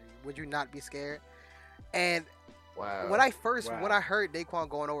walking towards you? Would you not be scared? And Wow. when I first Wow. when I heard Daquan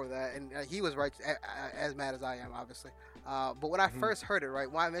going over that, and he was right as mad as I am, obviously. But when I first heard it,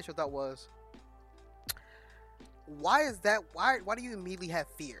 right, my initial thought was, why is that? Why do you immediately have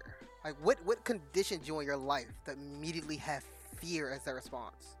fear? Like, what conditioned you in your life that immediately have fear as their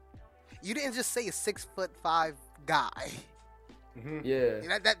response? You didn't just say a 6'5" guy. Mm-hmm. Yeah. You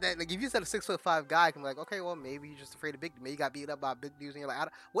know, that like, if you said a 6'5" guy, I can be like, okay, well, maybe you're just afraid of big. Maybe you got beat up by big dudes, and you're like,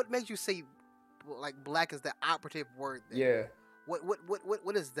 what makes you say like black is the operative word there? Yeah.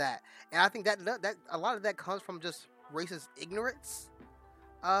 What is that? And I think that a lot of that comes from just racist ignorance.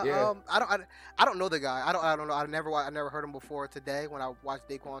 Yeah. I don't know the guy. I don't know. I never heard him before today when I watched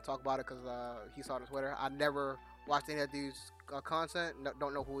Daquan talk about it because he saw it on Twitter. I never watched any of that dude's content.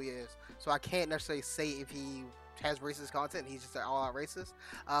 Don't know who he is, so I can't necessarily say if he has racist content. He's just all out racist.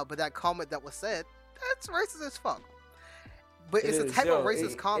 But that comment that was said, that's racist as fuck. But it's a type of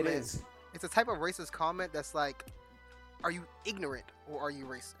racist comment. It's a type of racist comment that's like, are you ignorant or are you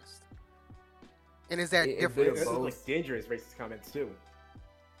racist? And is there a difference? This is like dangerous racist comments too.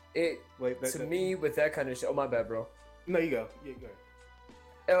 To me, with that kind of shit. Oh, my bad, bro. No, you go. Yeah,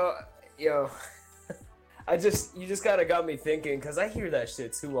 go ahead. Yo, you just kind of got me thinking because I hear that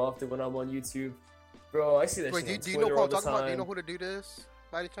shit too often when I'm on YouTube, bro. I see that Wait, shit do on you know Twitter who all I'm the talking about? Do you time. know who the dude is,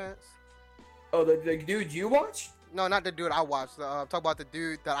 by any chance? Oh, the dude you watch? No, not the dude I watched. I'm talking about the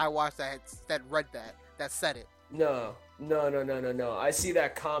dude that I watched that read that said it. No. I see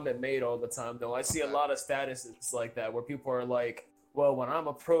that comment made all the time, though. I see a lot of statuses like that where people are like, well, when I'm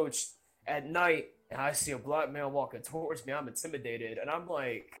approached at night and I see a black man walking towards me, I'm intimidated. And I'm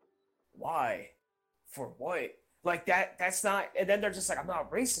like, why? For what? Like, that's not... And then they're just like, I'm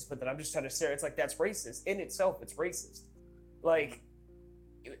not racist, but then I'm just trying to stare. It's like, that's racist. In itself, it's racist. Like,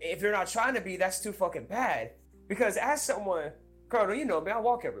 if you're not trying to be, that's too fucking bad. Because as someone... Carter, you know me, I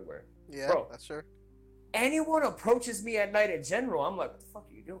walk everywhere. Yeah, Bro. that's true. Anyone approaches me at night in general, I'm like, what the fuck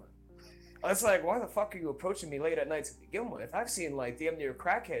are you doing? It's like, why the fuck are you approaching me late at night to begin with? I've seen like damn near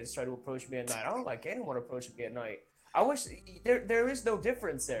crackheads try to approach me at night. I don't like anyone approaching me at night. I wish there is no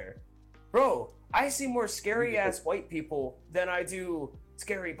difference there. Bro, I see more scary ass white people than I do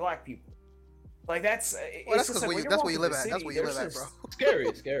scary black people. Like that's Well, that's just because like, that's where you live walking at. the That's city, where you live there's at, bro.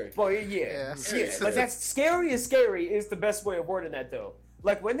 Scary, scary. Well, yeah. Yeah. Like that's scary is the best way of wording that though.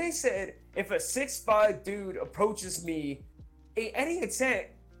 Like when they said if a 6'5" dude approaches me, at any extent,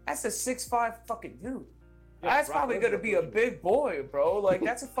 that's a 6'5" fucking dude. Yeah, That's Brock probably Lesnar gonna be a approaching me. big boy, bro. Like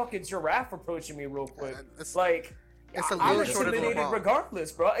that's a fucking giraffe approaching me real quick. It's Like it's a I'm little shorter than intimidated LeBron.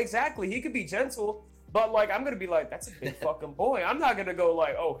 regardless, bro. Exactly. He could be gentle, but like I'm gonna be like, that's a big fucking boy. I'm not gonna go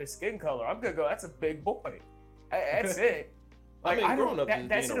like, oh, his skin color. I'm gonna go, that's a big boy. That's it. Like I mean, I growing don't. up just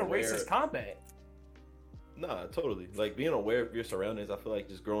That's being in a aware- racist comment. Nah, totally. Like being aware of your surroundings, I feel like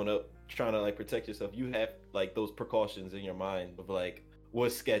just growing up, trying to like protect yourself, you have like those precautions in your mind of like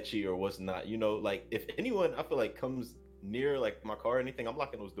what's sketchy or what's not. You know, like if anyone I feel like comes near like my car or anything, I'm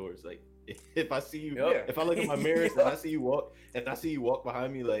locking those doors. Like if I see you, Yup. if I look at my mirrors and I see you walk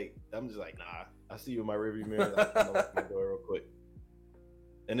behind me, like I'm just like, nah. I see you in my rearview mirror. I'm gonna lock my door real quick.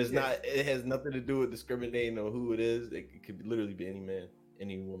 And it's not. It has nothing to do with discriminating on who it is. It could literally be any man,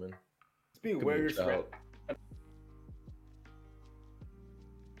 any woman. Just being Could aware be of a your child.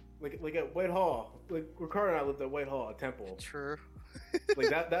 like at Whitehall, like Ricardo and I lived at Whitehall, at Temple. True. Like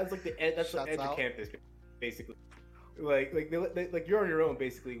that's like the edge. That's the Shouts edge out. of campus, basically. Like you're on your own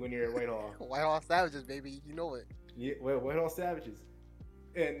basically when you're at Whitehall. Whitehall Savages, baby. You know it. Yeah, well, Whitehall Savages,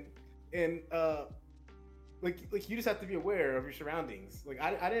 and like you just have to be aware of your surroundings. Like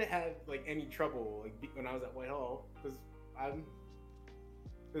I didn't have like any trouble like when I was at Whitehall because I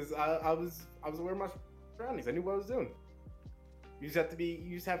was aware of my surroundings. I knew what I was doing. You just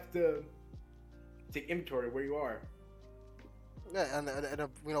have to take inventory of where you are. Yeah, and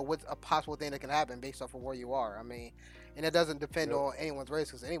you know what's a possible thing that can happen based off of where you are. I mean, and it doesn't depend Yep. on anyone's race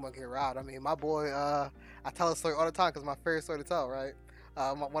because anyone can get robbed. I mean, my boy, I tell a story all the time because my favorite story to tell, right?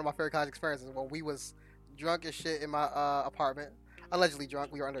 One of my favorite college experiences when we was drunk as shit in my apartment, allegedly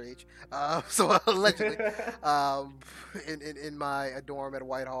drunk. We were underage, so allegedly, in my dorm at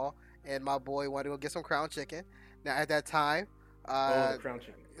Whitehall, and my boy wanted to go get some Crown Chicken. Now at that time, Oh, the crown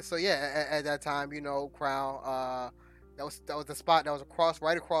chicken. so yeah, at that time, you know, Crown. That was the spot that was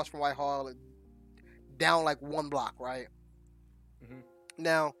right across from Whitehall, down like one block, right? Mhm.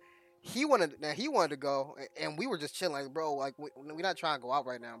 Now he wanted to go, and we were just chilling, like, bro. Like we're not trying to go out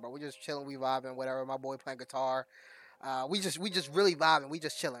right now, bro. We're just chilling, we vibing, whatever. My boy playing guitar. We just really vibing, we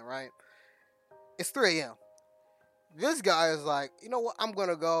just chilling, right? It's 3 a.m. This guy is like, you know what? I'm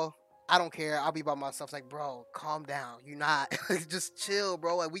gonna go. I don't care. I'll be by myself. It's like, bro, calm down. You not just chill,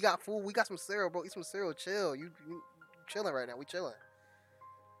 bro. Like we got food. We got some cereal, bro. Eat some cereal. Chill. You chilling right now. We chilling.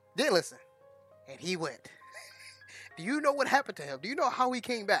 Didn't listen, and he went. Do you know what happened to him? Do you know how he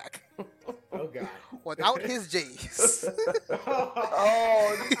came back Oh god. without his J's?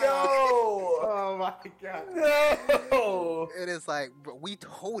 Oh no! Oh my god. No! It is like, bro, we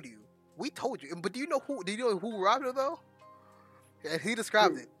told you. But do you know who robbed him though? And he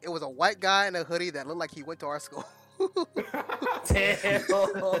described it. It was a white guy in a hoodie that looked like he went to our school. Damn!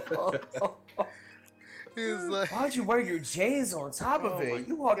 He was like, Why'd you wear your J's on top of Oh it? my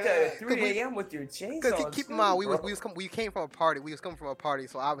You walked out God. at 3 a.m. with your J's because on. keep in too, mind, bro. we came from a party. We was coming from a party,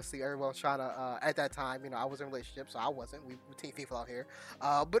 so obviously everyone was trying to. At that time, you know, I was in a relationship, so I wasn't. We teen people out here,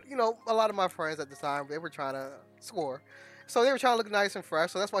 but you know, a lot of my friends at the time they were trying to score, so they were trying to look nice and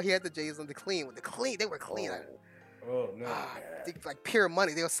fresh. So that's why he had the J's on the clean. With the clean, they were clean. Oh no. I think like pure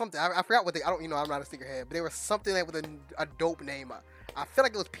money. There was something I forgot what they. I don't. You know, I'm not a sneakerhead, but there was something that with a dope name. I feel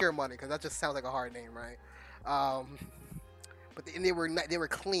like it was pure money because that just sounds like a hard name, right? But they were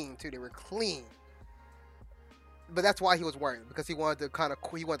clean too. They were clean. But that's why he was wearing it, because he wanted to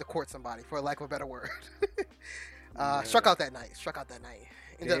court somebody, for lack of a better word. Struck out that night.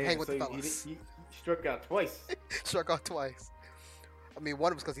 Ended up hanging with the so fellas. he struck out twice. Struck out twice. I mean,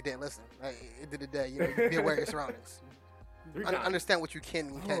 one was because he didn't listen. At the end of the day, you know, be aware of your surroundings. Three times. Understand what you can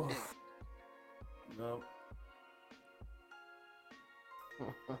and can't do. No.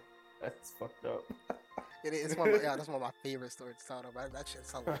 That's fucked up. It's that's one of my favorite stories to tell about. That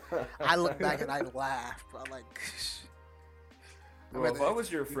shit's so. I look back and I laugh, bro. I'm like, Bro, if I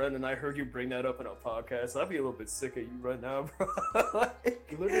was your friend and I heard you bring that up in a podcast, I'd be a little bit sick of you right now, bro. Like,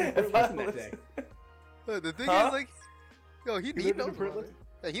 You literally if I listened that was- day. the thing Huh? is, like, yo, he lived in knows. a privilege?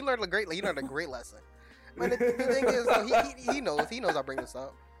 Yeah, he learned a great lesson. Man, the thing is, though, he knows I bring this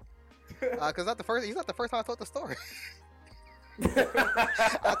up. Cause he's not the first time I told the story.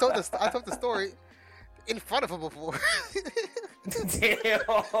 I told the story in front of him before. Damn.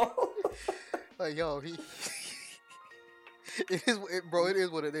 Like, yo, it is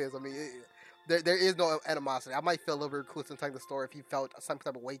what it is. I mean, there is no animosity. I might feel a little bit reclusive telling the story if he felt some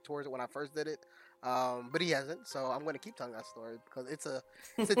type of weight towards it when I first did it, but he hasn't. So I'm going to keep telling that story because it's a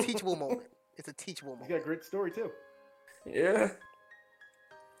teachable moment. It's a teachable He's moment. got a great story too. Yeah.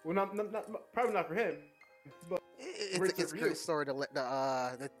 Well, not probably not for him, but It's a great story to let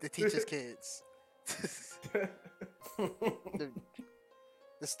the teach his kids.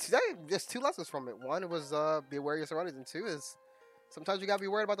 There's two lessons from it. One was be aware of your surroundings, and two is sometimes you gotta be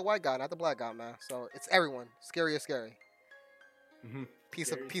worried about the white guy, not the black guy, man. So it's everyone. Scary is scary. Mhm.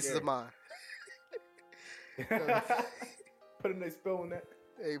 Pieces Scary. of mind. Put a nice bow on that.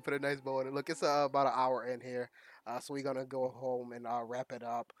 Hey, put a nice bow on it. Look, it's about an hour in here, so we're gonna go home and wrap it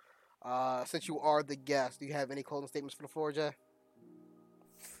up. Since you are the guest, do you have any closing statements for the floor, Jay?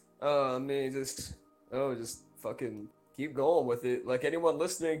 I mean, just fucking keep going with it. Like, anyone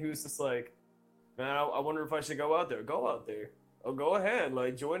listening who's just like, man, I wonder if I should go out there. Go out there. Oh, go ahead.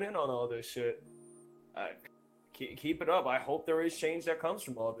 Like, join in on all this shit. Keep it up. I hope there is change that comes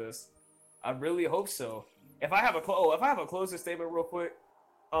from all this. I really hope so. If I have a closing statement real quick,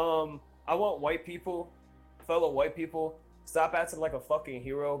 I want fellow white people, stop acting like a fucking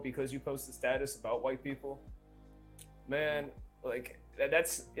hero because you post a status about white people. Man, like,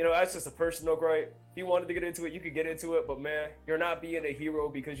 that's just a personal gripe. If you wanted to get into it, you could get into it, but man, you're not being a hero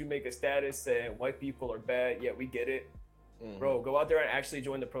because you make a status saying white people are bad. Yeah, we get it. Mhm. Bro, go out there and actually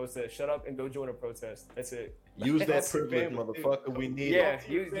join the protest. Shut up and go join a protest. That's it. Use that That's privilege, family, dude. motherfucker. We need Yeah, it. Talk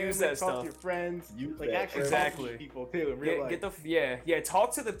to your use family, that talk stuff. to your friends. Use Like that. actually Exactly. talk to people too in real life. Get the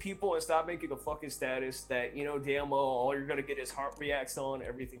talk to the people and stop making a fucking status that, damn well, all you're gonna get is heart reacts on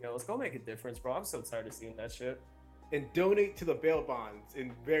everything else. Go make a difference, bro. I'm so tired of seeing that shit. And donate to the bail bonds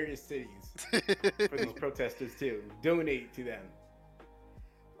in various cities for these protesters too. Donate to them.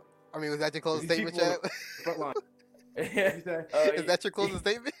 I mean, was that your closing These statement, people on Chad? the front line. What'd you say? Is that your closing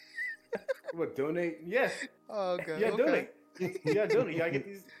statement? What, donate? Yes. Oh, okay. Yeah, okay. donate. Yeah, donate. You gotta get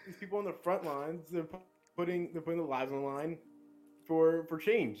these people on the front lines. They're putting their lives on the line for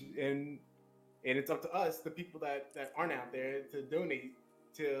change, and it's up to us, the people that aren't out there, to donate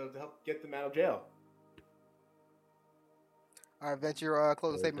to help get them out of jail. All right, Vince, your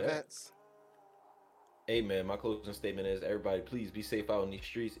closing Heard statement, that. Vince. Hey man, my closing statement is: everybody, please be safe out in these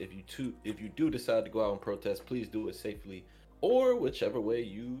streets. If you do decide to go out and protest, please do it safely, or whichever way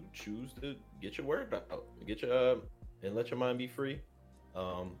you choose to get your word out. Get your and let your mind be free.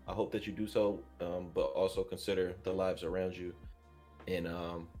 I hope that you do so, but also consider the lives around you, and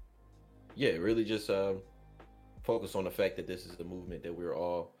yeah, really just focus on the fact that this is a movement that we're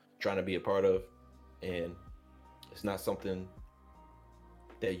all trying to be a part of, and it's not something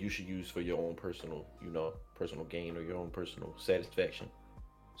that you should use for your own personal gain or your own personal satisfaction.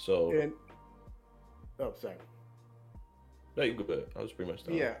 So, And sorry. no, you go ahead. I was pretty much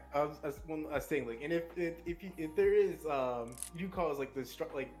done. Yeah, I was saying, like, and if there is you cause like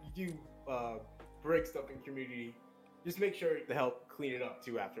you do break stuff in community, just make sure to help clean it up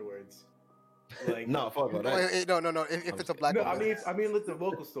too afterwards. Like, No, fuck about that. Wait, no. If it's a black no, woman. I mean like the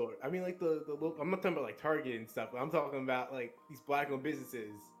local store. I mean like the local. I'm not talking about like Target and stuff. I'm talking about like these black-owned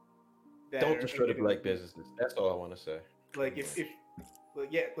businesses. That Don't are destroy the getting- black businesses. That's all I want to say. Like if like,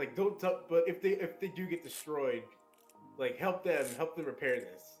 yeah, like don't tell, but if they do get destroyed, like help them repair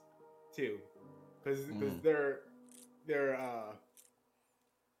this too, because they're because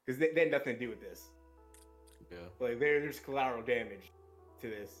they had nothing to do with this. Yeah. Like there's collateral damage to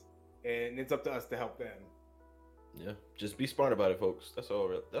this, and it's up to us to help them. Yeah. Just be smart about it, folks. That's all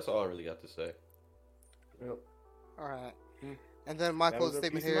I really got to say. Yep. All right. And then my That was closing a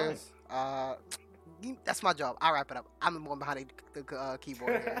statement piece of here mind. is, that's my job. I'll wrap it up. I'm the one behind the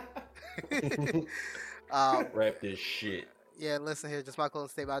keyboard here. Wrap this shit. Yeah, listen here, just my closing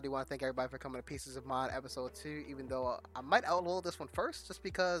statement. I do want to thank everybody for coming to Pieces of Mind episode 2, even though I might outlaw this one first, just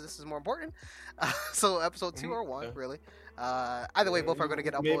because this is more important. So episode 2 or 1, Okay. really. Either way, both are going to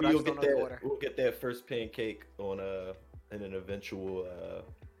get uploaded. Maybe I you'll just don't get know the that. order. We'll get that first pancake on in an eventual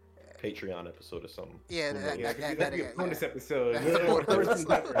Patreon episode or something. Yeah, Who that- knows? That'd be a bonus episode. That's a bonus First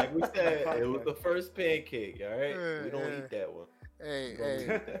episode. and ever. Like we said, it was the first pancake. All right, we don't Yeah. eat that one. Hey, We don't hey. eat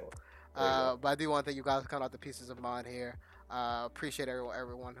that one. There you go. But I do want to thank you guys for coming out to Pieces of Mind here. Appreciate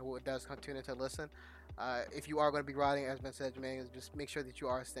everyone who does continue to listen. If you are going to be riding, as Ben said, man, just make sure that you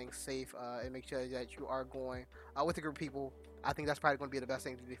are staying safe and make sure that you are going with a group of people. I think that's probably going to be the best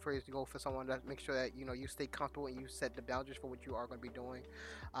thing to do for you, to go for someone that make sure that you stay comfortable and you set the boundaries for what you are going to be doing.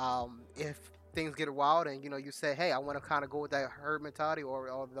 If things get wild and you say, hey, I want to kind of go with that herd mentality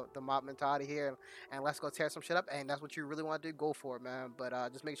or the mob mentality here, and let's go tear some shit up, and that's what you really want to do, go for it, man. But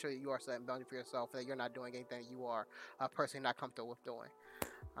just make sure that you are setting boundaries for yourself, that you're not doing anything you are personally not comfortable with doing.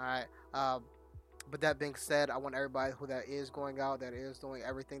 All right. But that being said, I want everybody who that is going out, that is doing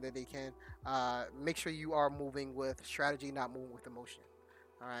everything that they can, make sure you are moving with strategy, not moving with emotion.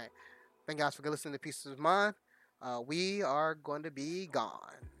 All right. Thank you guys for listening to Pieces of Mind. We are going to be gone.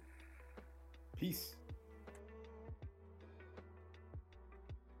 Peace.